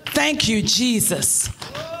 Thank you, Jesus.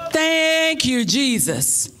 Thank you,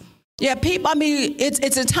 Jesus. Yeah, people,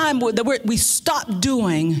 it's a time where we stop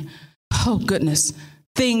doing, oh goodness,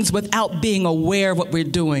 things without being aware of what we're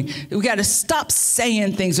doing. We got to stop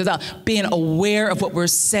saying things without being aware of what we're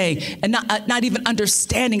saying and not even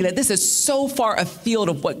understanding that this is so far afield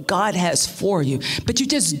of what God has for you. But you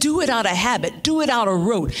just do it out of habit, do it out of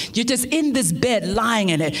rote. You're just in this bed lying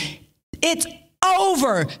in it. It's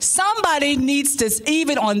over. Somebody needs to,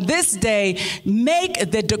 even on this day,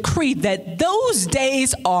 make the decree that those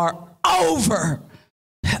days are over.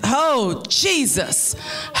 Oh, Jesus.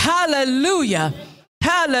 Hallelujah.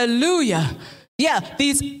 Hallelujah. Yeah,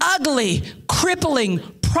 these ugly, crippling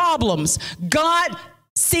problems. God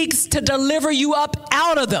seeks to deliver you up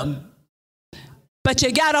out of them. But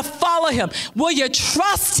you got to follow him. Will you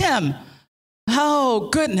trust him? Oh,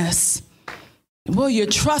 goodness. Will you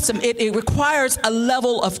trust him? It requires a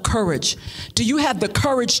level of courage. Do you have the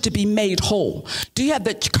courage to be made whole? Do you have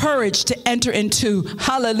the courage to enter into,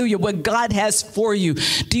 hallelujah, what God has for you?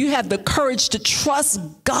 Do you have the courage to trust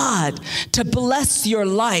God to bless your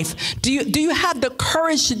life? Do you have the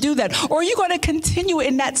courage to do that? Or are you going to continue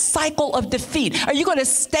in that cycle of defeat? Are you going to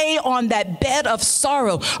stay on that bed of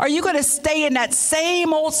sorrow? Are you going to stay in that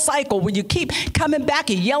same old cycle where you keep coming back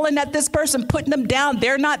and yelling at this person, putting them down?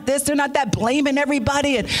 They're not this, they're not that, blaming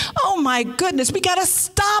everybody. And oh my goodness, we got to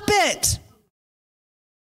stop it.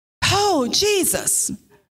 Oh, Jesus.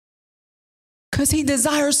 Because he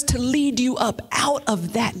desires to lead you up out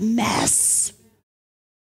of that mess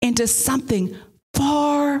into something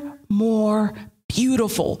far more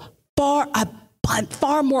beautiful,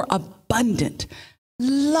 far more abundant,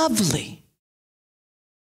 lovely.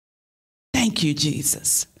 Thank you,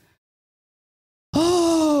 Jesus.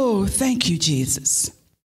 Oh, thank you, Jesus.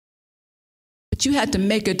 But you had to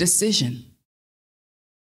make a decision.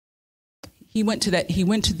 He went to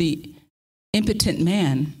the impotent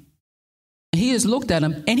man. He just looked at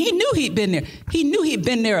him, and he knew he'd been there. He knew he'd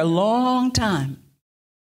been there a long time.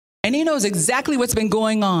 And he knows exactly what's been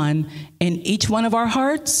going on in each one of our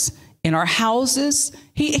hearts, in our houses.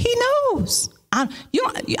 He knows. I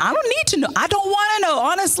don't need to know. I don't want to know,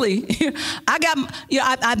 honestly.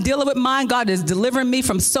 I'm dealing with mine. God is delivering me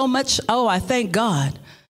from so much. Oh, I thank God.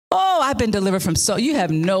 Oh, I've been delivered from you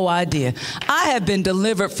have no idea. I have been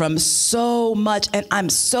delivered from so much, and I'm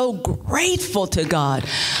so grateful to God.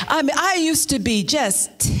 I mean, I used to be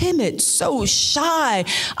just timid, so shy.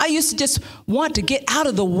 I used to just want to get out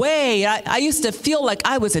of the way. I used to feel like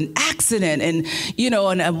I was an accident, and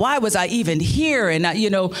why was I even here? And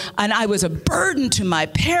I was a burden to my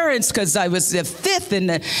parents because I was the fifth, and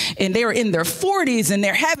they were in their 40s, and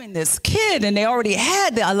they're having this kid, and they already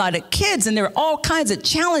had a lot of kids, and there were all kinds of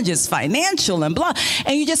challenges, financial and blah.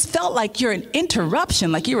 And you just felt like you're an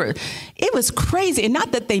interruption, it was crazy. And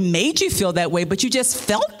not that they made you feel that way, but you just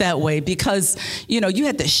felt that way because, you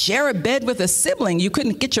had to share a bed with a sibling. You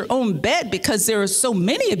couldn't get your own bed because there were so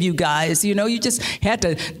many of you guys, you just had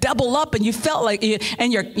to double up, and you felt like,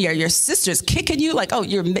 and your sister's kicking you like, oh,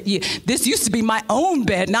 this used to be my own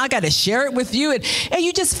bed. Now I got to share it with you. And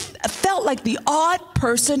you just felt like the odd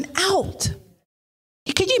person out.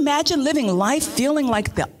 Can you imagine living life feeling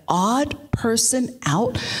like the odd person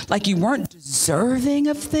out, like you weren't deserving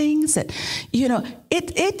of things? That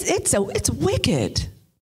it's wicked.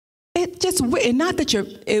 And not that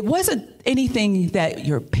it wasn't anything that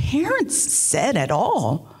your parents said at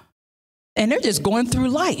all, and they're just going through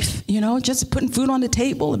life, just putting food on the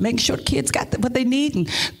table and making sure kids got what they need and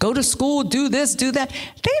go to school, do this, do that.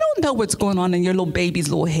 They don't know what's going on in your little baby's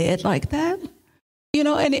little head like that.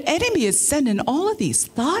 And the enemy is sending all of these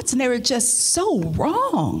thoughts, and they were just so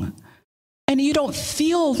wrong. And you don't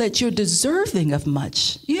feel that you're deserving of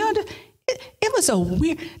much. It was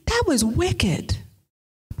that was wicked.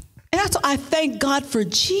 And that's why I thank God for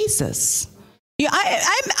Jesus. He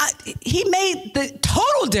made the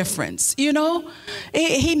total difference,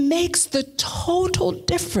 He makes the total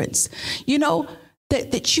difference,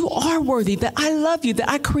 that you are worthy, that I love you, that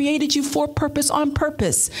I created you for purpose, on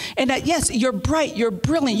purpose. And that, yes, you're bright, you're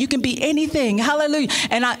brilliant, you can be anything. Hallelujah.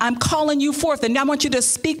 And I'm calling you forth, and I want you to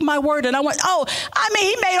speak my word. And he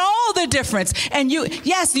made all the difference. And you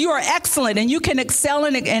are excellent, and you can excel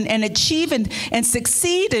and achieve and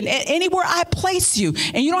succeed in anywhere I place you.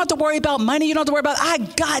 And you don't have to worry about money. You don't have to worry about, I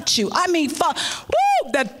got you.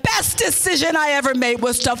 The best decision I ever made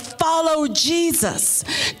was to follow Jesus,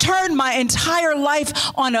 turn my entire life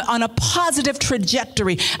on a positive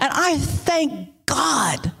trajectory. And I thank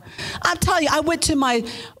God. I'm telling you, I went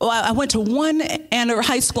to one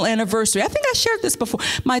high school anniversary. I think I shared this before.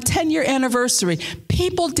 My 10-year anniversary.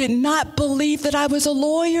 People did not believe that I was a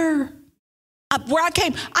lawyer. Where I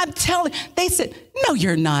came, they said, no,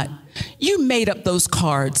 you're not. You made up those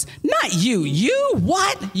cards. Not you. You?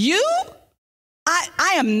 What? You?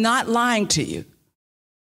 I am not lying to you.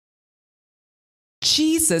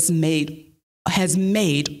 Jesus has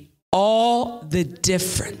made all the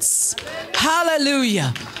difference.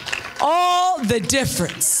 Hallelujah. All the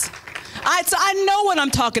difference. I know what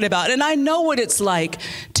I'm talking about, and I know what it's like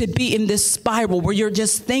to be in this spiral where you're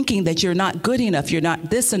just thinking that you're not good enough, you're not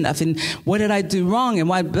this enough, and what did I do wrong, and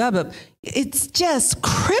why, blah, blah. It's just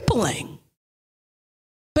crippling.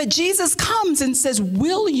 But Jesus comes and says,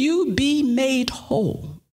 will you be made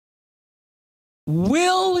whole?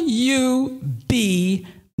 Will you be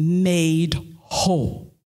made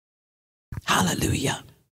whole. Hallelujah.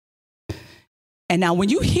 And now when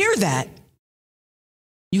you hear that,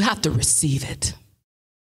 you have to receive it.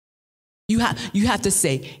 You have to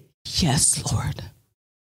say, yes, Lord.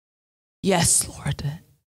 Yes, Lord.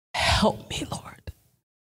 Help me, Lord.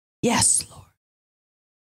 Yes, Lord.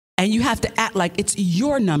 And you have to act like it's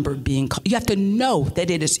your number being called. You have to know that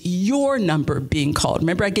it is your number being called.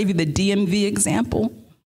 Remember I gave you the DMV example?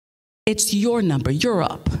 It's your number. You're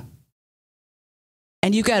up.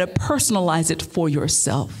 And you got to personalize it for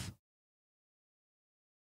yourself.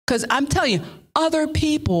 Because I'm telling you, other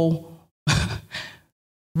people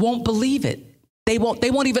won't believe it. They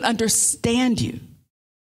won't even understand you.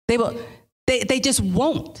 They just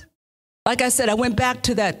won't. Like I said, I went back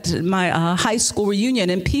to my high school reunion,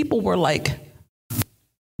 and people were like,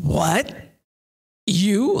 what?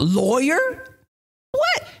 You, lawyer?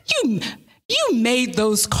 What? You made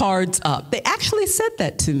those cards up. They actually said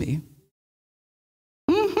that to me.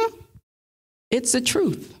 It's the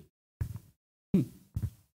truth.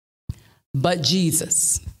 But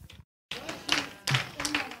Jesus.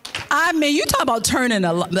 I mean, you talk about turning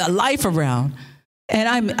a life around.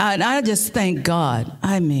 And I just thank God.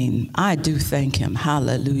 I mean, I do thank him.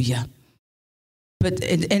 Hallelujah. But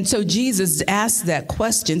and so Jesus asked that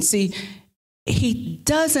question. See, he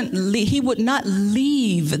would not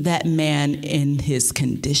leave that man in his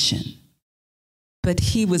condition, but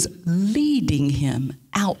he was leading him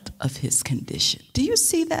out of his condition. Do you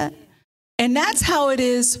see that? And that's how it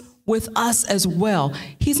is with us as well.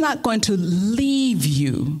 He's not going to leave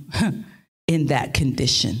you in that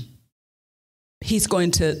condition. He's going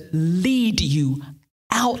to lead you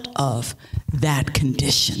out of that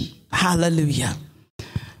condition. Hallelujah.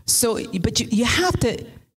 So, but you have to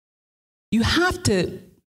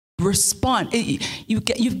respond. You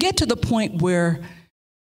get to the point where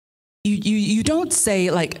you don't say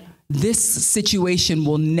like, this situation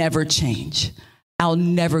will never change. I'll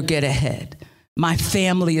never get ahead. My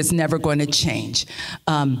family is never going to change.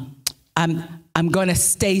 I'm going to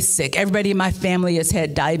stay sick. Everybody in my family has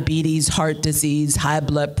had diabetes, heart disease, high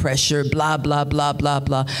blood pressure, blah, blah, blah, blah,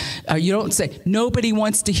 blah. You don't say, nobody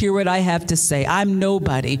wants to hear what I have to say. I'm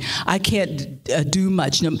nobody. I can't do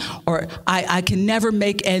much. Or I can never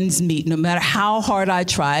make ends meet, no matter how hard I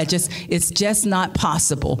try. It's just not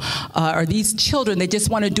possible. Or these children, they just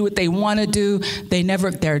want to do what they want to do.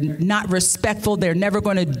 They're not respectful. They're never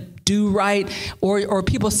going to do right. Or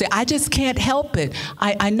people say, I just can't help it.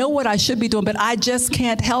 I know what I should be doing, but I just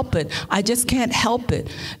can't help it. I just can't help it.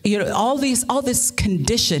 You know, all this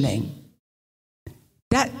conditioning,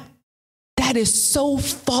 that is so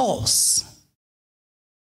false.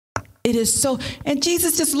 It is so, and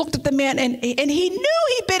Jesus just looked at the man and he knew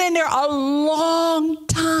he'd been in there a long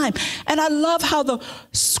time. And I love how the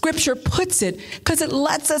scripture puts it, because it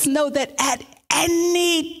lets us know that at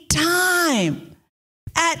any time,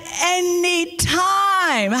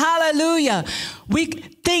 hallelujah,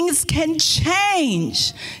 things can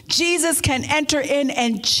change. Jesus can enter in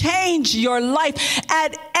and change your life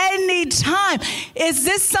at any time. Is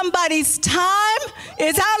this somebody's time?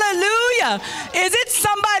 Hallelujah. Is it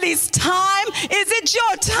somebody's time? Is it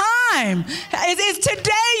your time? Is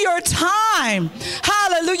today your time?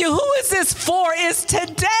 Hallelujah. Who is this for? Is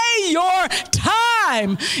today your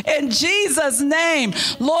time? In Jesus' name.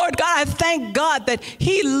 Lord God, I thank God that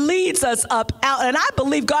he leads us up out. And I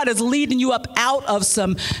believe God is leading you up out of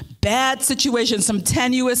some bad situations, some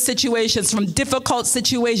tenuous situations, from difficult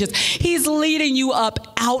situations. He's leading you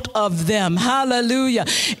up out of them. Hallelujah.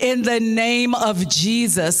 In the name of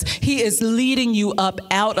Jesus, he is leading you up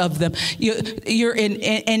out of them. You're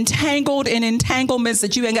entangled in entanglements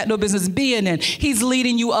that you ain't got no business being in. He's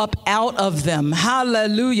leading you up out of them.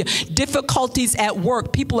 Hallelujah. Difficulties at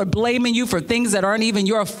work. People are blaming you for things that aren't even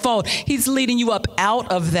your fault. He's leading you up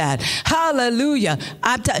out of that. Hallelujah.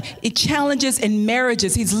 Challenges in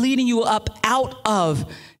marriages. He's leading you up out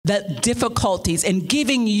of the difficulties and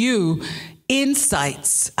giving you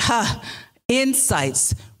insights,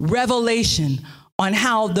 revelation on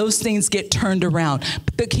how those things get turned around.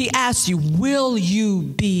 But he asks you, will you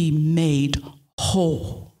be made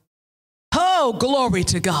whole? Oh, glory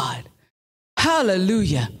to God.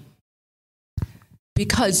 Hallelujah.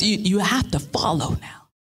 Because you have to follow now.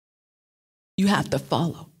 You have to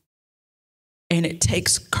follow. And it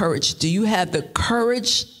takes courage. Do you have the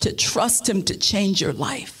courage to trust him to change your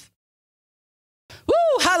life?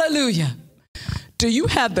 Woo, hallelujah. Do you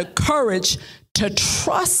have the courage to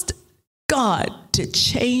trust God to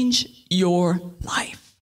change your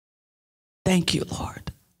life? Thank you,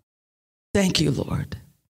 Lord. Thank you, Lord.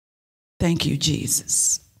 Thank you,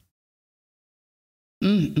 Jesus.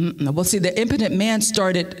 Well, see, the impotent man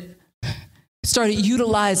started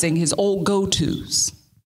utilizing his old go-tos.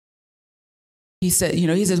 He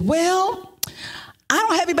says, well, I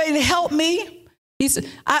don't have anybody to help me. He said,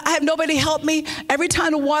 I have nobody to help me. Every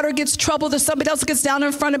time the water gets troubled or somebody else gets down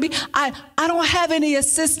in front of me, I don't have any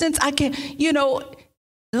assistance. I can't,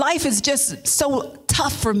 life is just so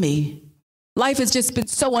tough for me. Life has just been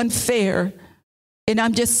so unfair, and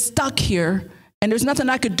I'm just stuck here, and there's nothing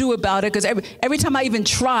I could do about it because every time I even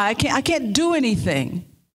try, I can't do anything.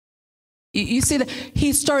 You see that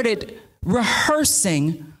he started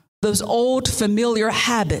rehearsing those old familiar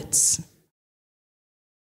habits.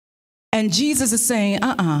 And Jesus is saying,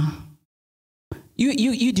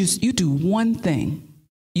 you do one thing.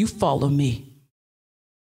 You follow me.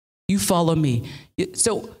 You follow me.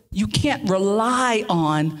 So you can't rely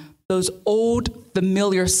on those old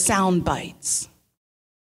familiar sound bites,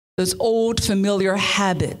 those old familiar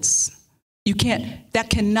habits. That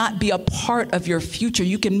cannot be a part of your future.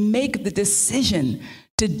 You can make the decision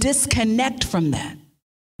to disconnect from that.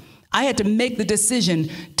 I had to make the decision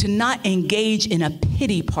to not engage in a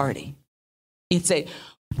pity party and say,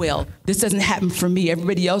 well, this doesn't happen for me.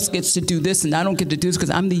 Everybody else gets to do this, and I don't get to do this because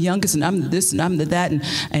I'm the youngest, and I'm this, and I'm the that,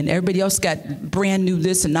 and everybody else got brand new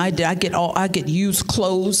this, and I get used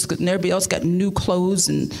clothes, because everybody else got new clothes,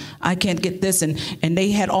 and I can't get this, and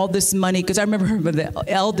they had all this money, because I remember the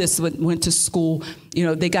eldest went to school.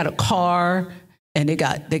 They got a car. And they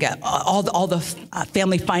got all the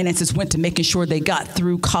family finances went to making sure they got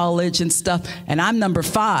through college and stuff. And I'm number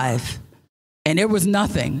 5, and there was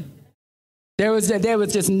nothing. There was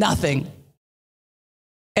just nothing.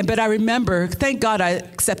 But I remember, thank God I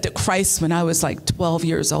accepted Christ when I was like 12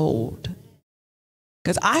 years old,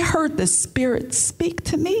 because I heard the Spirit speak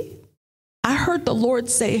to me. I heard the Lord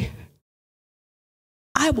say,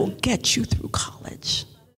 "I will get you through college."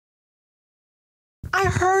 I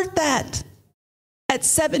heard that. At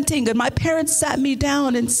 17, and my parents sat me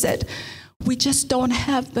down and said, "We just don't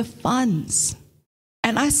have the funds."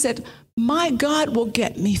 And I said, "My God will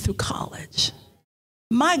get me through college.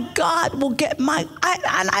 My God will get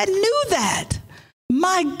I knew that.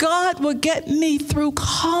 My God will get me through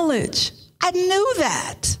college. I knew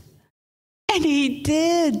that. And he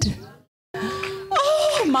did.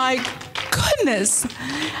 Oh my goodness.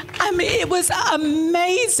 I mean, it was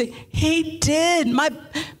amazing. He did. My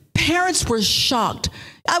parents were shocked.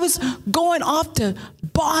 I was going off to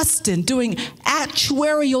Boston doing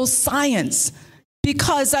actuarial science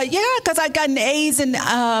because I got an A's in,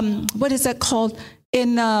 what is that called?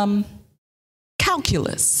 In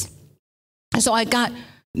calculus. And so I got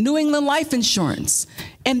New England life insurance,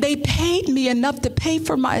 and they paid me enough to pay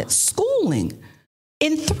for my schooling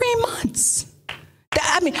in 3 months.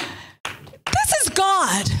 I mean, this is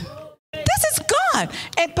God. This is God.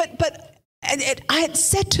 And I had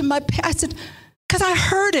said to my parents, I said, because I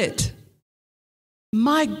heard it,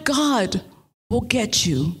 my God will get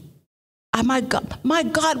you. My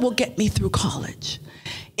God will get me through college.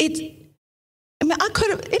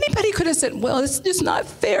 Anybody could have said, well, it's just not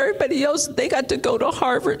fair. Everybody else, they got to go to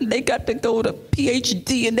Harvard, and they got to go to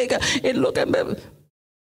PhD, and look at me.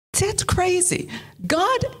 That's crazy.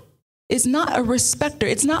 God is not a respecter.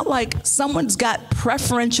 It's not like someone's got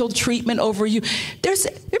preferential treatment over you. There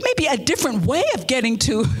may be a different way of getting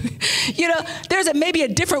to, maybe a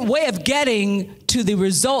different way of getting to the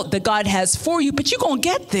result that God has for you, but you're going to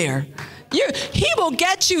get there. He will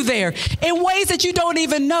get you there in ways that you don't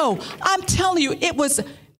even know. I'm telling you,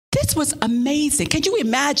 this was amazing. Can you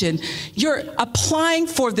imagine? You're applying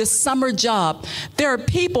for this summer job. There are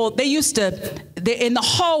people, in the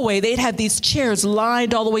hallway, they'd have these chairs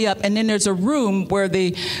lined all the way up. And then there's a room where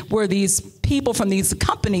these people from these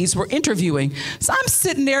companies were interviewing. So I'm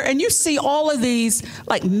sitting there, and you see all of these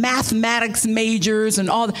like mathematics majors and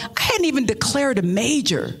all. I hadn't even declared a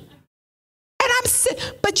major. And I'm sitting,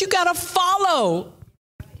 but you got to follow.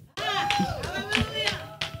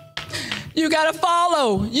 You got to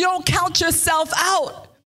follow. You don't count yourself out.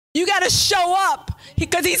 You got to show up,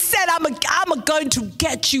 because he said, I'm going to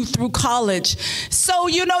get you through college. So,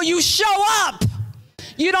 you show up.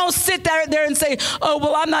 You don't sit there and say, oh,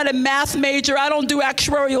 well, I'm not a math major. I don't do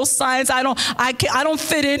actuarial science. I don't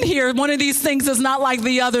fit in here. One of these things is not like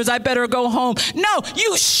the others. I better go home. No,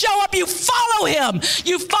 you show up. You follow him.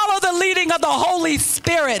 You follow the leading of the Holy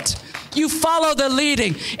Spirit. You follow the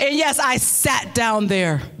leading. And yes, I sat down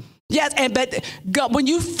there. Yes, but God, when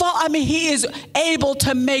you fall, he is able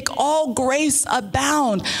to make all grace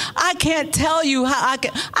abound. I can't tell you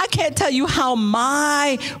how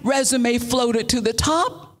my resume floated to the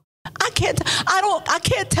top. I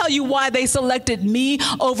can't tell you why they selected me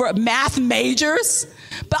over math majors,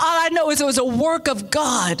 but all I know is it was a work of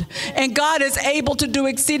God, and God is able to do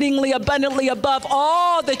exceedingly abundantly above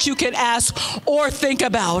all that you can ask or think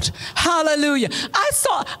about. Hallelujah.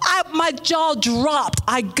 My jaw dropped.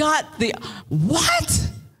 I got the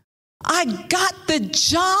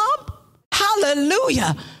job.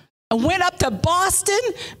 Hallelujah. I went up to Boston,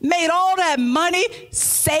 made all that money,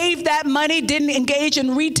 saved that money, didn't engage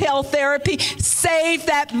in retail therapy, saved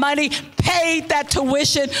that money, paid that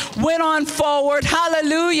tuition, went on forward.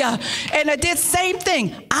 Hallelujah. And I did same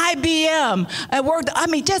thing. IBM. I worked,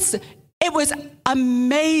 it was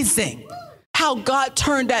amazing how God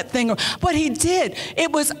turned that thing around. What he did,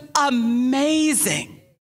 it was amazing.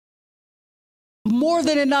 More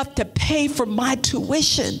than enough to pay for my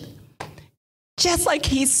tuition. Just like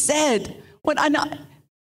he said, when I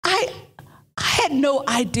had no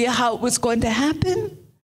idea how it was going to happen,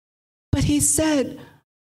 but he said,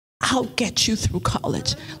 I'll get you through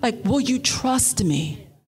college. Like, will you trust me?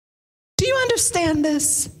 Do you understand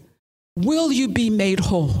this? Will you be made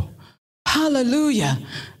whole? Hallelujah.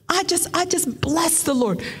 I just bless the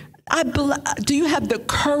Lord. Do you have the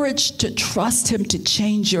courage to trust him to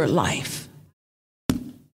change your life?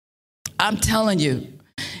 I'm telling you.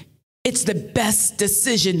 It's the best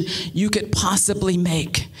decision you could possibly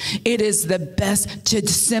make. It is the best to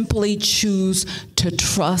simply choose to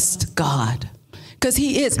trust God. Because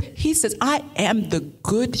he says, I am the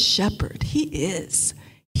good shepherd. He is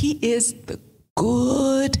the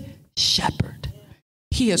good shepherd.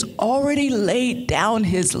 He has already laid down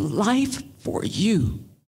his life for you.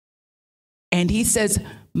 And he says,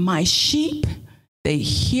 my sheep, they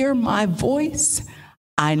hear my voice.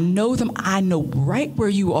 I know them. I know right where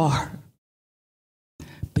you are.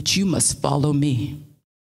 But you must follow me.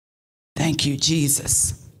 Thank you,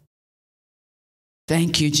 Jesus.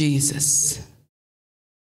 Thank you, Jesus.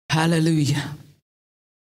 Hallelujah.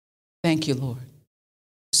 Thank you, Lord.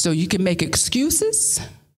 So you can make excuses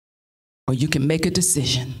or you can make a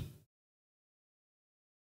decision.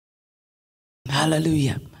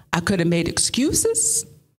 Hallelujah. I could have made excuses,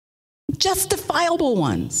 justifiable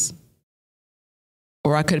ones.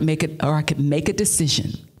 Or I could make a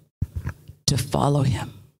decision to follow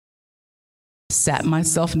him. Sat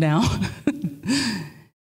myself down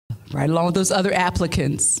right along with those other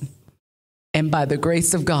applicants. And by the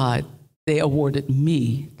grace of God, they awarded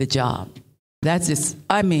me the job. I'm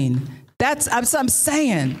saying,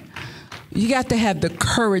 you got to have the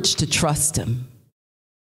courage to trust him.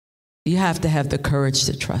 You have to have the courage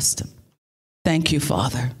to trust him. Thank you,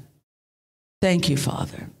 Father. Thank you,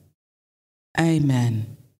 Father.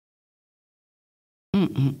 Amen.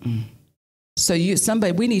 So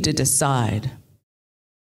we need to decide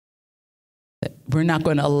that we're not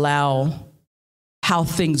going to allow how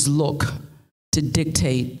things look to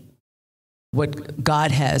dictate what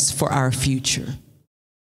God has for our future.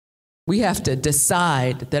 We have to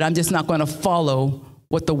decide that I'm just not going to follow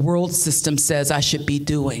what the world system says I should be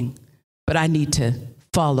doing, but I need to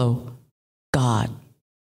follow God.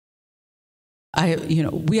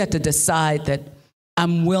 We have to decide that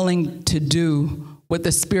I'm willing to do what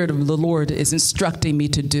the Spirit of the Lord is instructing me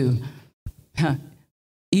to do.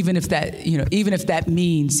 Even if that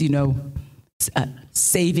means,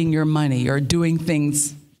 saving your money or doing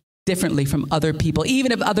things differently from other people,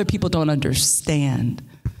 even if other people don't understand.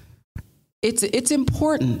 It's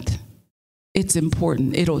important. It's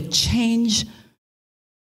important. It'll change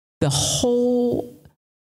the whole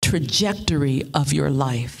trajectory of your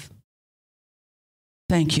life.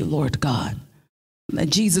 Thank you, Lord God.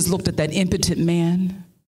 Jesus looked at that impotent man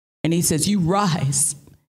and he says, you rise,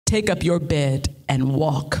 take up your bed and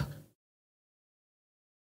walk.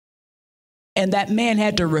 And that man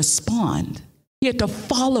had to respond. He had to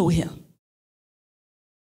follow him.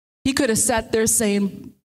 He could have sat there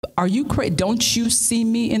saying, are you crazy? Don't you see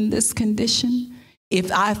me in this condition?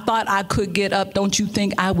 If I thought I could get up, don't you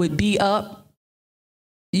think I would be up?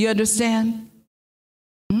 You understand?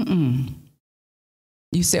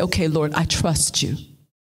 You say, okay, Lord, I trust you.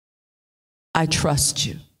 I trust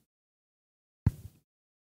you.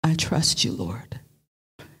 I trust you, Lord.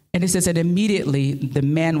 And it says that immediately the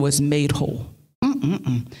man was made whole.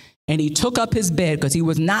 And he took up his bed because he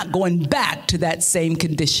was not going back to that same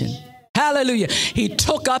condition. Hallelujah. He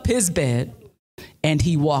took up his bed and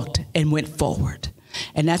he walked and went forward.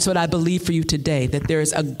 And that's what I believe for you today, that there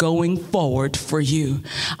is a going forward for you.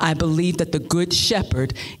 I believe that the good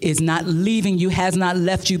shepherd is not leaving you, has not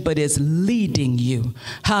left you, but is leading you,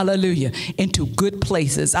 hallelujah, into good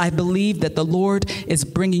places. I believe that the Lord is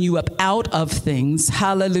bringing you up out of things,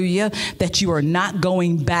 hallelujah, that you are not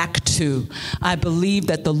going back too. I believe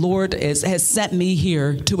that the Lord has sent me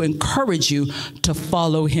here to encourage you to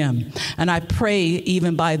follow him. And I pray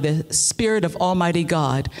even by the Spirit of Almighty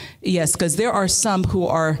God, yes, because there are some who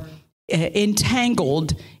are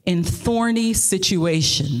entangled in thorny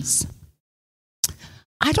situations.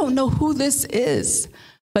 I don't know who this is,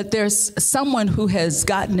 but there's someone who has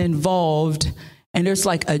gotten involved, and there's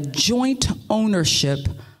like a joint ownership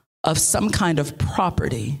of some kind of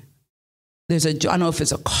property. I don't know if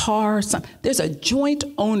it's a car or something. There's a joint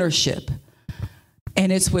ownership,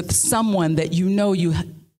 and it's with someone that you know you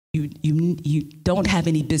don't have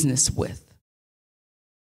any business with.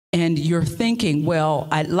 And you're thinking, well,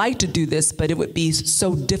 I'd like to do this, but it would be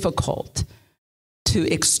so difficult to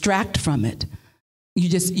extract from it.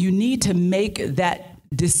 You need to make that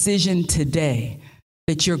decision today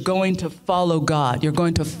that you're going to follow God. You're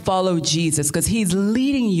going to follow Jesus because he's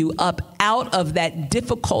leading you up out of that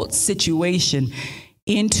difficult situation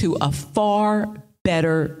into a far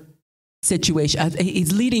better situation.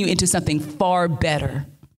 He's leading you into something far better.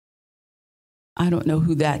 I don't know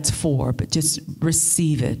who that's for, but just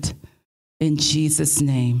receive it in Jesus'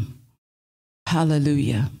 name.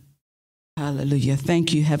 Hallelujah. Hallelujah.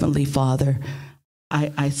 Thank you, Heavenly Father.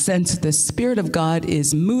 I sense the Spirit of God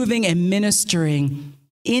is moving and ministering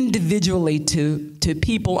individually to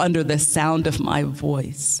people under the sound of my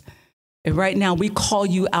voice. And right now, we call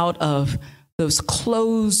you out of those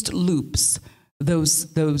closed loops,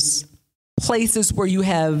 those places where you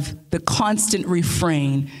have the constant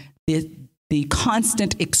refrain, the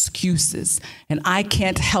constant excuses, and I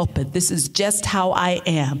can't help it. This is just how I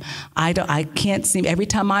am. I can't seem, every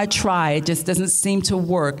time I try, it just doesn't seem to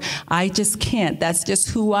work. I just can't. That's just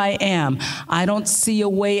who I am. I don't see a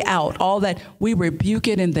way out. All that, we rebuke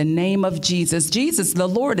it in the name of Jesus. Jesus, the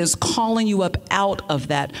Lord is calling you up out of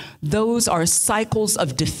that. Those are cycles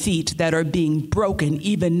of defeat that are being broken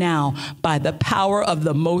even now by the power of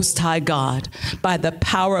the Most High God. By the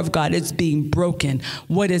power of God, it's being broken.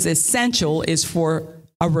 What is essential is for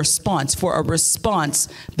a response,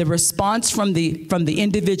 the response from the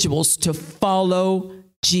individuals to follow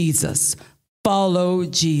Jesus. Follow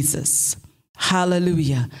Jesus.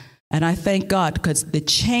 Hallelujah. And I thank God because the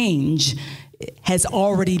change has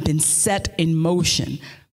already been set in motion.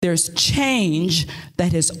 There's change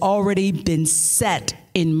that has already been set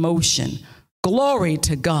in motion. Glory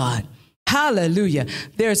to God. Hallelujah.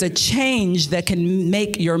 There's a change that can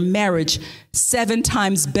make your marriage 7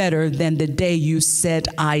 times better than the day you said,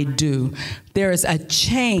 I do. There's a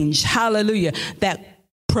change, hallelujah, that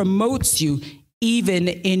promotes you even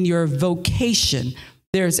in your vocation.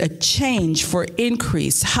 There's a change for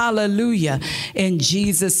increase, hallelujah, in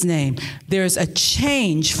Jesus' name. There's a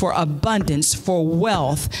change for abundance, for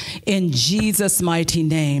wealth, in Jesus' mighty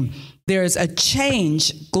name. There's a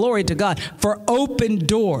change, glory to God, for open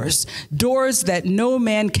doors, doors that no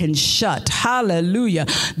man can shut. Hallelujah.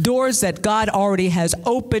 Doors that God already has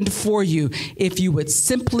opened for you if you would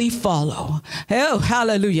simply follow. Oh,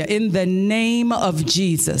 hallelujah. In the name of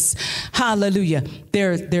Jesus. Hallelujah.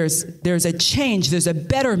 There's a change. There's a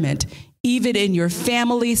betterment even in your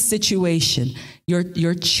family situation.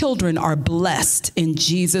 Your children are blessed in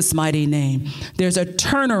Jesus' mighty name. There's a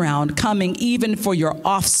turnaround coming even for your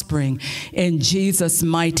offspring in Jesus'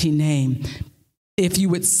 mighty name. If you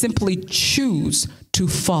would simply choose to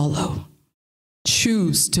follow.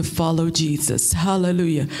 Choose to follow Jesus.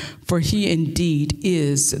 Hallelujah. For he indeed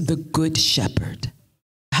is the good shepherd.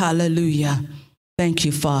 Hallelujah. Thank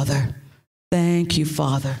you, Father. Thank you,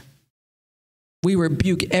 Father. We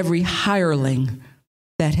rebuke every hireling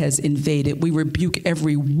that has invaded. We rebuke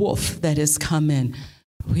every wolf that has come in.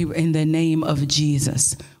 In the name of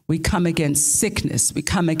Jesus, we come against sickness. We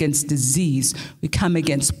come against disease. We come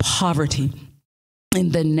against poverty.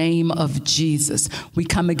 In the name of Jesus, we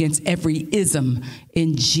come against every ism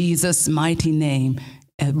in Jesus' mighty name.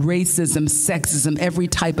 Racism, sexism, every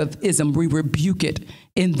type of ism, we rebuke it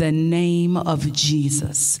in the name of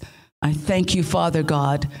Jesus. I thank you, Father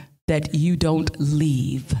God, that you don't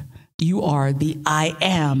leave. You are the I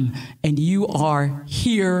am, and you are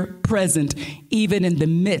here present, even in the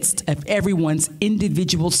midst of everyone's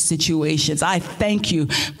individual situations. I thank you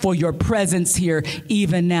for your presence here,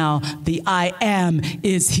 even now. The I am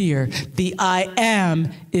is here. The I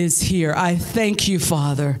am is here. I thank you,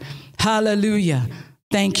 Father. Hallelujah.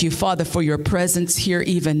 Thank you, Father, for your presence here,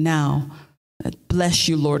 even now. Bless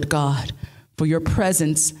you, Lord God, for your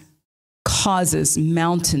presence causes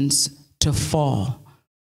mountains to fall.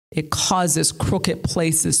 It causes crooked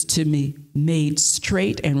places to be made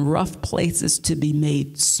straight and rough places to be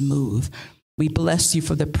made smooth. We bless you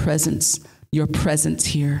for the presence, your presence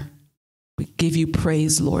here. We give you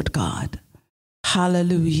praise, Lord God.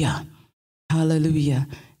 Hallelujah. Hallelujah.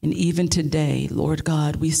 And even today, Lord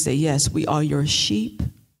God, we say, yes, we are your sheep.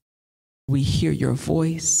 We hear your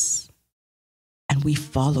voice and we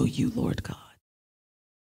follow you, Lord God.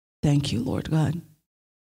 Thank you, Lord God.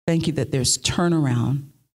 Thank you that there's turnaround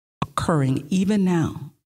occurring even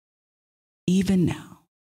now. Even now.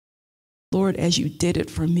 Lord, as you did it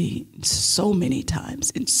for me so many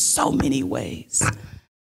times, in so many ways,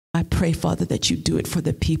 I pray, Father, that you do it for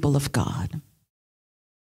the people of God.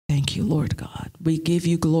 Thank you, Lord God. We give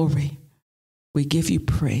you glory. We give you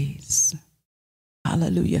praise.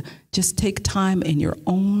 Hallelujah. Just take time in your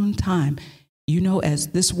own time. You know, as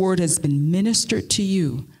this word has been ministered to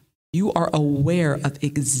you, you are aware of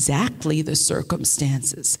exactly the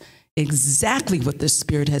circumstances, exactly what the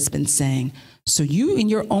Spirit has been saying. So you, in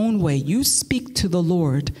your own way, you speak to the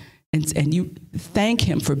Lord and you thank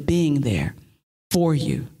him for being there for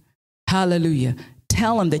you. Hallelujah.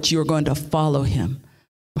 Tell him that you're going to follow him.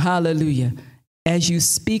 Hallelujah. As you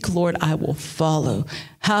speak, Lord, I will follow.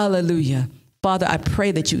 Hallelujah. Father, I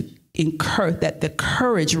pray that you encourage, that the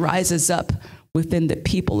courage rises up within the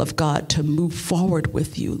people of God to move forward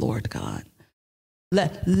with you, Lord God.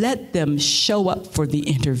 Let them show up for the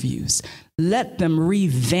interviews. Let them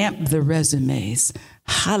revamp the resumes.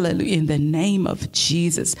 Hallelujah. In the name of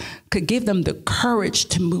Jesus. Could give them the courage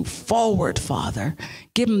to move forward, Father.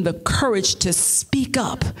 Give them the courage to speak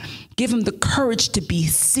up. Give them the courage to be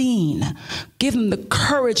seen. Give them the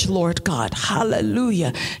courage, Lord God.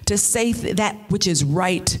 Hallelujah. To say that which is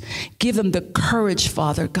right. Give them the courage,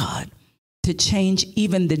 Father God, to change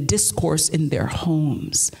even the discourse in their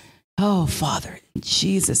homes. Oh, Father, in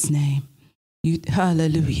Jesus' name,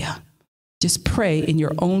 hallelujah. Just pray in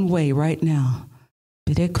your own way right now.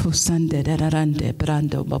 I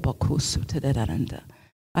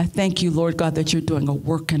thank you, Lord God, that you're doing a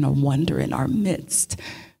work and a wonder in our midst.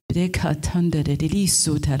 Thank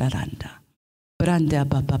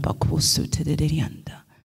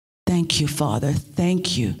you, Father.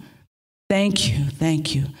 Thank you. Thank you.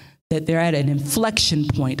 Thank you. That they're at an inflection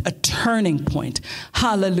point, a turning point.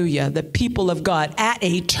 Hallelujah. The people of God at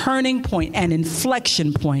a turning point, an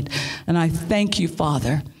inflection point. And I thank you,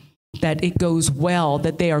 Father, that it goes well,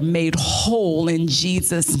 that they are made whole in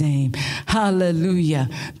Jesus' name. Hallelujah.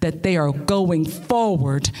 That they are going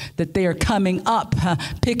forward, that they are coming up,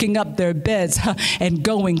 picking up their beds and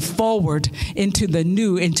going forward into the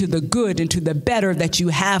new, into the good, into the better that you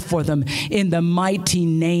have for them in the mighty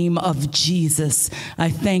name of Jesus. I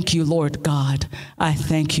thank you, Lord God. I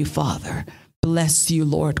thank you, Father. Bless you,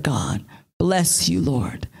 Lord God. Bless you,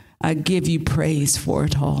 Lord. I give you praise for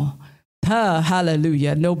it all.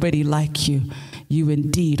 Hallelujah. Nobody like you. You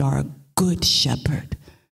indeed are a good shepherd.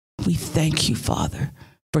 We thank you, Father,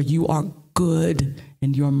 for you are good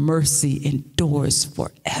and your mercy endures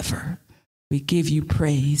forever. We give you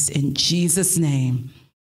praise in Jesus' name.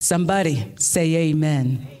 Somebody say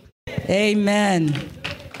amen. Amen.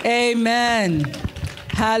 Amen.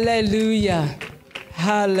 Hallelujah.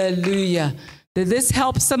 Hallelujah. Did this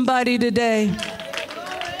help somebody today?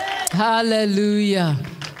 Hallelujah.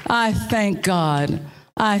 I thank God.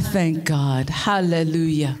 I thank God.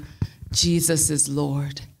 Hallelujah. Jesus is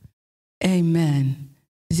Lord. Amen.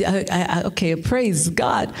 Okay, praise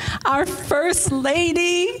God. Our First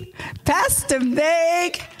Lady, Pastor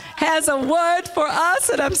Meg, has a word for us,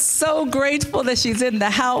 and I'm so grateful that she's in the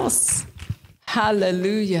house.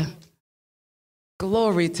 Hallelujah.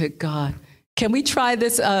 Glory to God. Can we try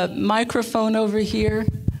this microphone over here?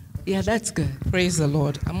 Yeah, that's good. Praise the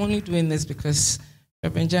Lord. I'm only doing this because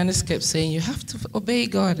Reverend Janice kept saying, you have to obey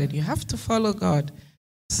God and you have to follow God.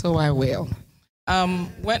 So I will.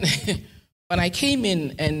 When I came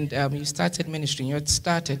in and you started ministering, you had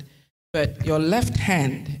started, but your left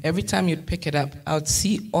hand, every time you'd pick it up, I would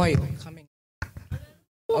see oil coming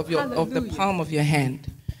of the palm of your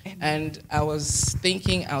hand. And I was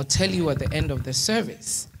thinking, I'll tell you at the end of the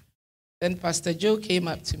service. Then Pastor Joe came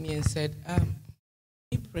up to me and said,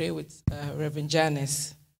 we pray with Reverend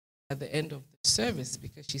Janice at the end of the service,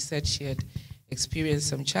 because she said she had experienced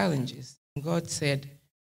some challenges. And God said,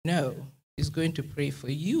 no, he's going to pray for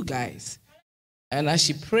you guys. And as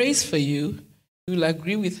she prays for you, you'll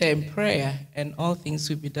agree with her in prayer, and all things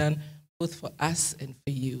will be done both for us and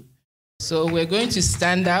for you. So we're going to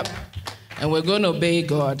stand up and we're going to obey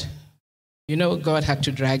God. You know, God had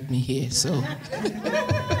to drag me here, so.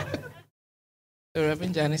 So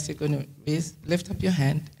Reverend Janice, you're going to lift up your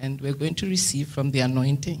hand, and we're going to receive from the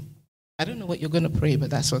anointing. I don't know what you're going to pray, but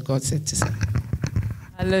that's what God said to say.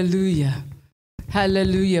 Hallelujah.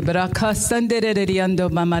 Hallelujah. Baraka sandere riando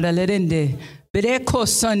mamara lerende. Bereko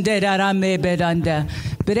sondera rame beranda.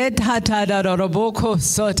 Bretatadaroboko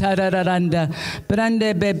sotararanda.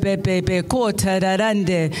 Brande bebe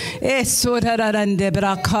kotararande. Esotararande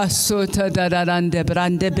brakasotararande.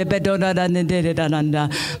 Brande bebedorarande.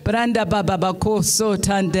 Branda baba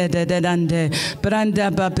kosotande derande. Branda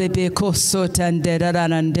babe kosotande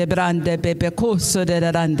derande. Brande bebe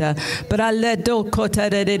kosotararanda. Braledo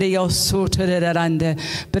kotarere sotararande.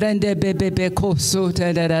 Brande bebe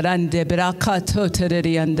kosotararande.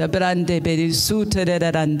 Brakatotararianda. Brande beri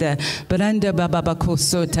sutararande. Brande baba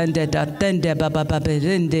kosotande datende baba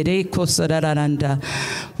berende re kosararanda.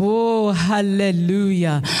 Oh,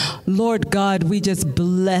 hallelujah. Lord God, we just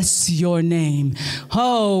bless your name.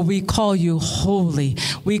 Oh, we call you holy.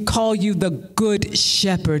 We call you the good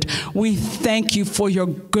shepherd. We thank you for your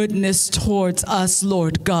goodness towards us,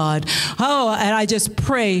 Lord God. Oh, and I just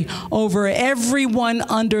pray over everyone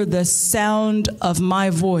under the sound of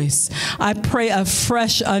my voice. I pray a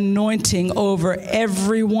fresh anointing over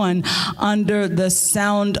everyone under the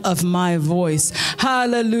sound of my voice.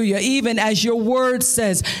 Hallelujah. Even as your word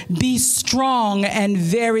says, be strong and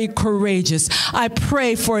very courageous. I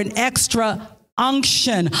pray for an extra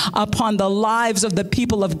unction upon the lives of the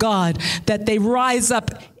people of God, that they rise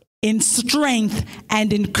up in strength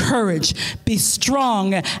and in courage. Be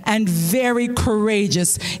strong and very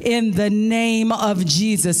courageous in the name of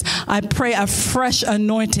Jesus. I pray a fresh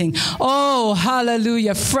anointing. Oh,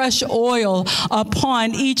 hallelujah. Fresh oil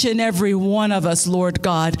upon each and every one of us, Lord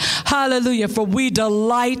God. Hallelujah. For we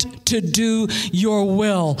delight to do your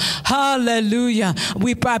will. Hallelujah.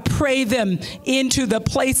 I pray them into the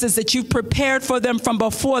places that you've prepared for them from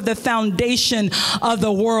before the foundation of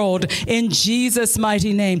the world. In Jesus'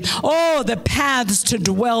 mighty name. Oh, the paths to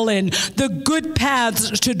dwell in, the good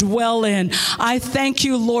paths to dwell in. I thank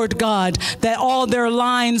you, Lord God, that all their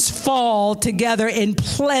lines fall together in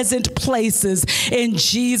pleasant places in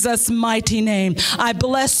Jesus' mighty name. I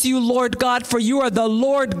bless you, Lord God, for you are the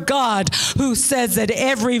Lord God who says that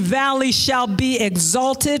every valley shall be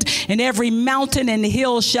exalted and every mountain and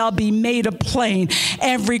hill shall be made a plain.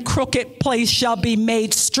 Every crooked place shall be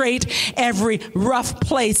made straight. Every rough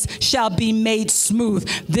place shall be made smooth.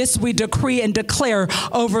 This we decree and declare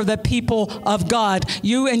over the people of God.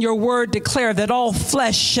 You and your word declare that all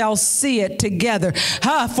flesh shall see it together.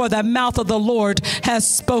 For the mouth of the Lord has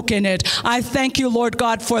spoken it. I thank you, Lord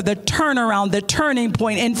God, for the turnaround, the turning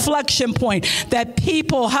point, inflection point, that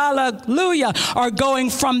people, hallelujah, are going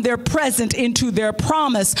from their present into their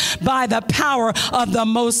promise by the power of the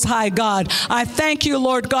Most High God. I thank you,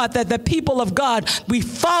 Lord God, that the people of God, we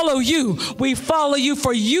follow you. We follow you,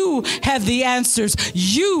 for you have the answers.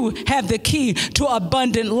 You have the key to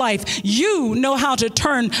abundant life. You know how to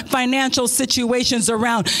turn financial situations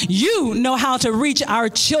around. You know how to reach our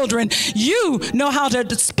children. You know how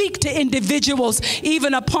to speak to individuals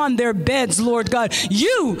even upon their beds, Lord God.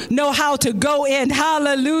 You know how to go in,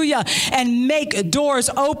 hallelujah, and make doors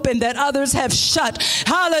open that others have shut.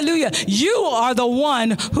 Hallelujah. You are the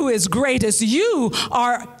one who is greatest. You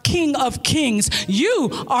are King of Kings. You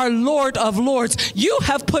are Lord of Lords. You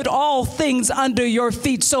have put all things under your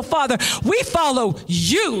feet. So, Father, we follow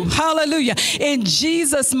you. Hallelujah. In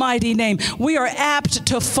Jesus' mighty name, we are apt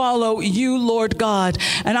to follow you, Lord God.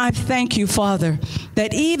 And I thank you, Father,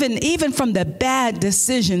 that even from the bad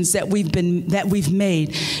decisions that we've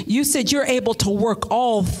made, you said you're able to work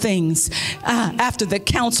all things after the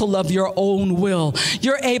counsel of your own will.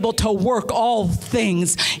 You're able to work all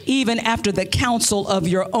things even after the counsel of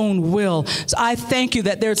your own will. So I thank you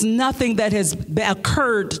that there's nothing that has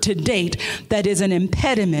occurred to date that is an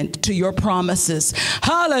impediment to your promises.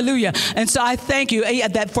 Hallelujah. And so I thank you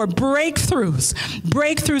that for breakthroughs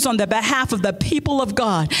on the behalf of the people of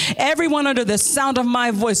God, everyone under the sound of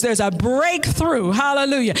my voice, there's a breakthrough.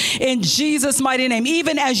 Hallelujah. In Jesus' mighty name,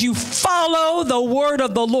 even as you follow the word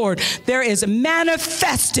of the Lord, there is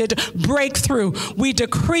manifested breakthrough. We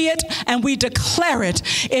decree it and we declare it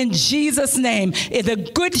in Jesus' name. The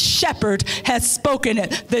good shepherd has spoken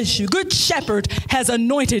it. The good shepherd has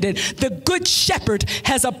anointed it. The good shepherd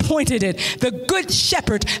has appointed it. The good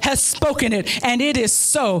shepherd has spoken it, and it is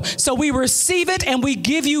so. So we receive it and we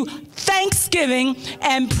give you thanksgiving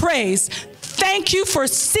and praise. Thank you for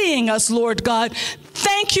seeing us, Lord God.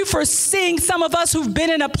 Thank you for seeing some of us who've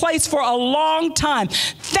been in a place for a long time.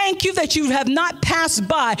 Thank you that you have not passed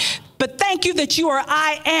by, but thank you that you are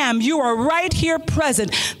I am. You are right here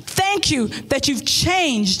present. Thank you that you've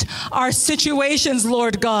changed our situations,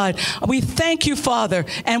 Lord God. We thank you, Father,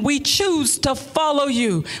 and we choose to follow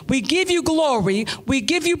you. We give you glory. We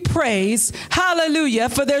give you praise. Hallelujah,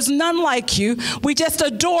 for there's none like you. We just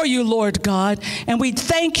adore you, Lord God, and we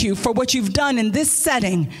thank you for what you've done in this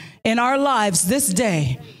setting, in our lives this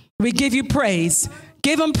day. We give you praise.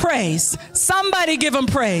 Give him praise. Somebody give him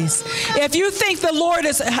praise. If you think the Lord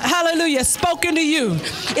is, hallelujah, spoken to you,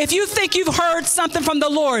 if you think you've heard something from the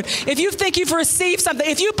Lord, if you think you've received something,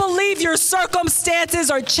 if you believe your circumstances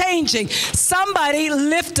are changing, somebody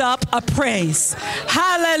lift up a praise.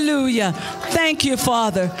 Hallelujah. Thank you,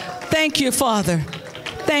 Father. Thank you, Father.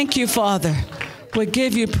 Thank you, Father. We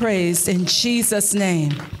give you praise in Jesus'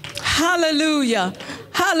 name. Hallelujah.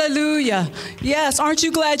 Hallelujah. Yes, aren't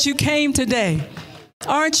you glad you came today?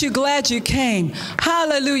 Aren't you glad you came?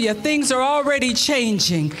 Hallelujah. Things are already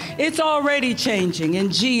changing. It's already changing in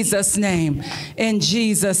Jesus' name. In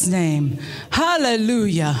Jesus' name.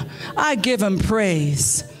 Hallelujah. I give him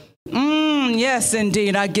praise. Yes,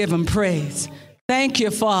 indeed, I give him praise. Thank you,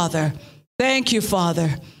 Father. Thank you,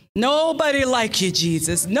 Father. Nobody like you,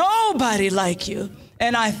 Jesus. Nobody like you.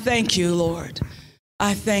 And I thank you, Lord.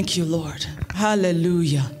 I thank you, Lord.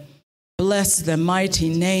 Hallelujah. Bless the mighty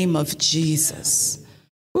name of Jesus.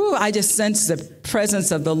 Ooh, I just sense the presence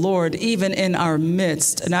of the Lord even in our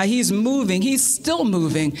midst. Now he's moving. He's still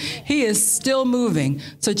moving. He is still moving.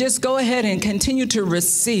 So just go ahead and continue to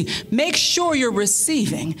receive. Make sure you're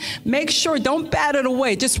receiving. Make sure, don't bat it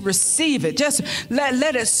away. Just receive it. Just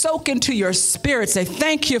let it soak into your spirit. Say,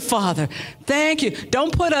 thank you, Father. Thank you.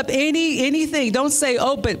 Don't put up anything. Don't say,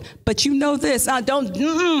 oh, but you know this.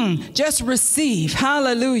 Just receive.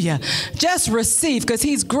 Hallelujah. Just receive, because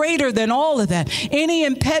he's greater than all of that. Any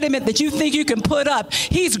impediment that you think you can put up,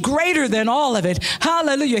 he's greater than all of it.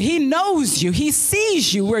 Hallelujah. He knows you. He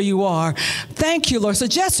sees you where you are. Thank you, Lord. So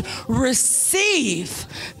just receive.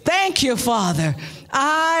 Thank you, Father.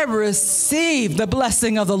 I receive the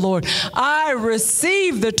blessing of the Lord. I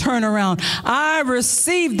receive the turnaround. I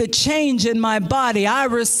receive the change in my body. I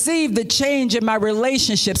receive the change in my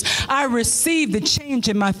relationships. I receive the change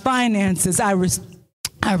in my finances. I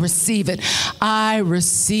receive it. I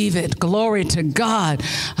receive it. Glory to God.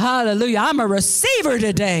 Hallelujah. I'm a receiver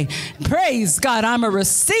today. Praise God. I'm a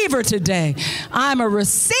receiver today. I'm a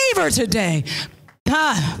receiver today.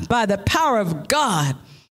 By the power of God.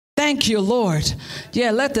 Thank you, Lord.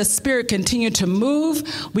 Yeah, let the Spirit continue to move.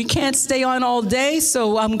 We can't stay on all day,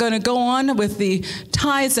 so I'm going to go on with the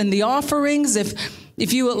tithes and the offerings. If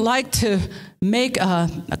you would like to make a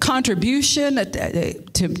contribution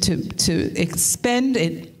to expend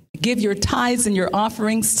it, give your tithes and your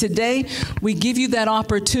offerings today, we give you that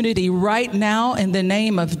opportunity right now in the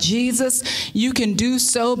name of Jesus. You can do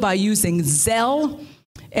so by using Zelle.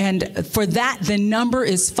 And for that, the number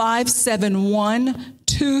is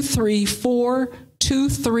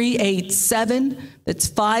 571-234-2387. That's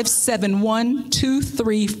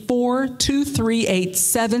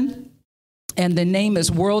 571-234-2387. And the name is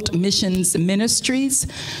World Missions Ministries.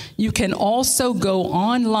 You can also go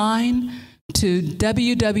online to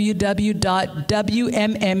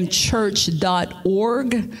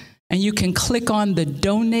www.wmmchurch.org, and you can click on the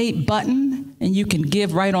donate button and you can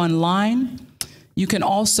give right online. You can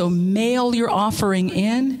also mail your offering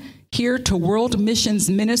in here to World Missions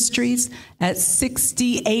Ministries at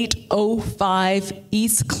 6805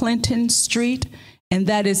 East Clinton Street, and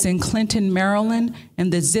that is in Clinton, Maryland,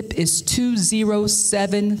 and the zip is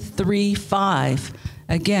 20735.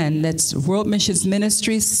 Again, that's World Missions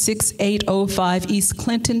Ministries, 6805 East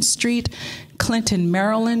Clinton Street, Clinton,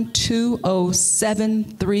 Maryland,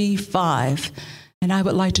 20735. And I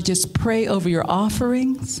would like to just pray over your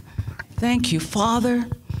offerings. Thank you, Father.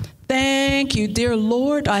 Thank you, dear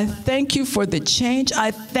Lord. I thank you for the change.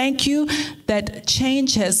 I thank you that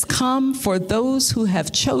change has come for those who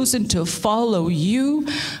have chosen to follow you.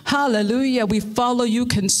 Hallelujah. We follow you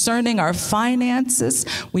concerning our finances.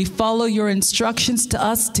 We follow your instructions to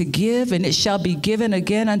us to give, and it shall be given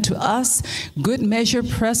again unto us. Good measure,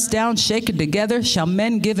 pressed down, shaken together, shall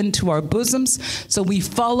men give into our bosoms. So we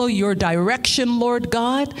follow your direction, Lord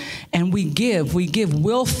God, and we give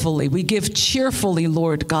willfully. We give cheerfully,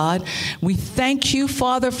 Lord God. We thank you,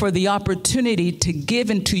 Father, for the opportunity to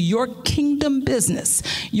give into your kingdom business,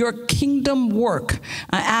 your kingdom work.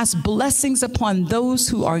 I ask blessings upon those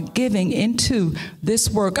who are giving into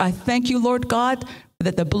this work. I thank you, Lord God,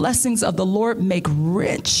 that the blessings of the Lord make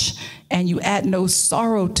rich and you add no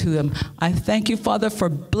sorrow to them. I thank you, Father, for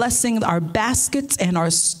blessing our baskets and our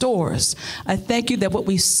stores. I thank you that what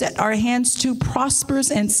we set our hands to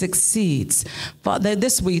prospers and succeeds. Father,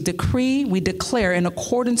 this we decree, we declare in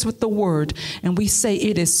accordance with the word, and we say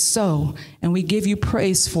it is so, and we give you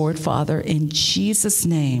praise for it, Father, in Jesus'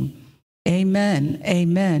 name. Amen,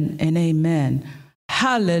 amen, and amen.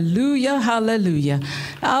 Hallelujah, hallelujah.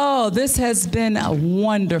 Oh, this has been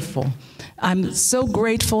wonderful. I'm so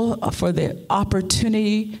grateful for the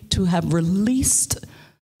opportunity to have released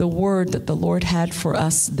the word that the Lord had for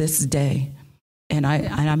us this day. And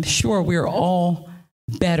I'm sure we're all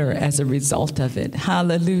better as a result of it.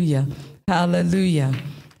 Hallelujah, hallelujah,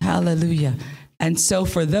 hallelujah. And so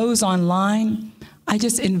for those online, I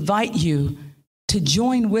just invite you to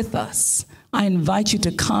join with us. I invite you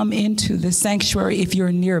to come into the sanctuary if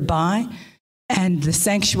you're nearby. And the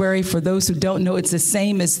sanctuary, for those who don't know, it's the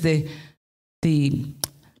same as the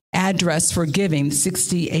address for giving,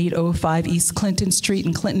 6805 East Clinton Street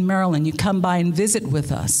in Clinton, Maryland. You come by and visit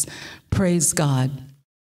with us. Praise God.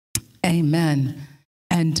 Amen.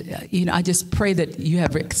 And, I just pray that you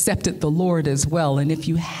have accepted the Lord as well. And if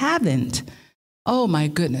you haven't, oh my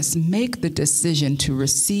goodness, make the decision to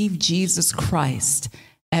receive Jesus Christ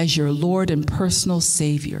as your Lord and personal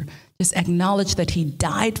Savior. Just acknowledge that he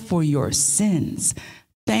died for your sins.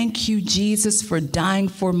 Thank you, Jesus, for dying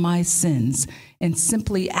for my sins. And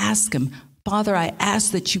simply ask him, Father, I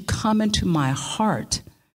ask that you come into my heart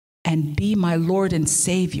and be my Lord and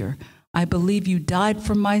Savior. I believe you died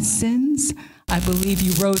for my sins. I believe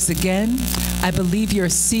you rose again. I believe you're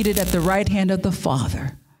seated at the right hand of the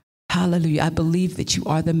Father. Hallelujah. I believe that you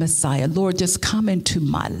are the Messiah. Lord, just come into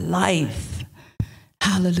my life.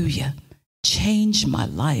 Hallelujah. Change my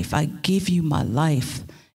life. I give you my life,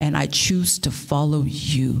 and I choose to follow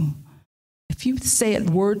you. If you say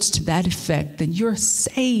words to that effect, then you're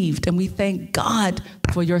saved, and we thank God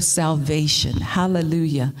for your salvation.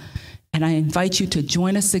 Hallelujah. And I invite you to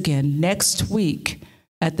join us again next week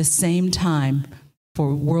at the same time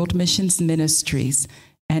for World Missions Ministries.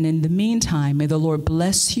 And in the meantime, may the Lord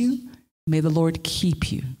bless you. May the Lord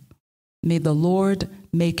keep you. May the Lord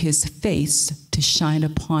make his face to shine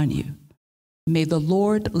upon you. May the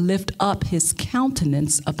Lord lift up his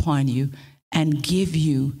countenance upon you and give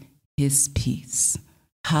you his peace.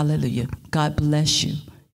 Hallelujah. God bless you.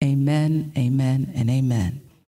 Amen, amen, and amen.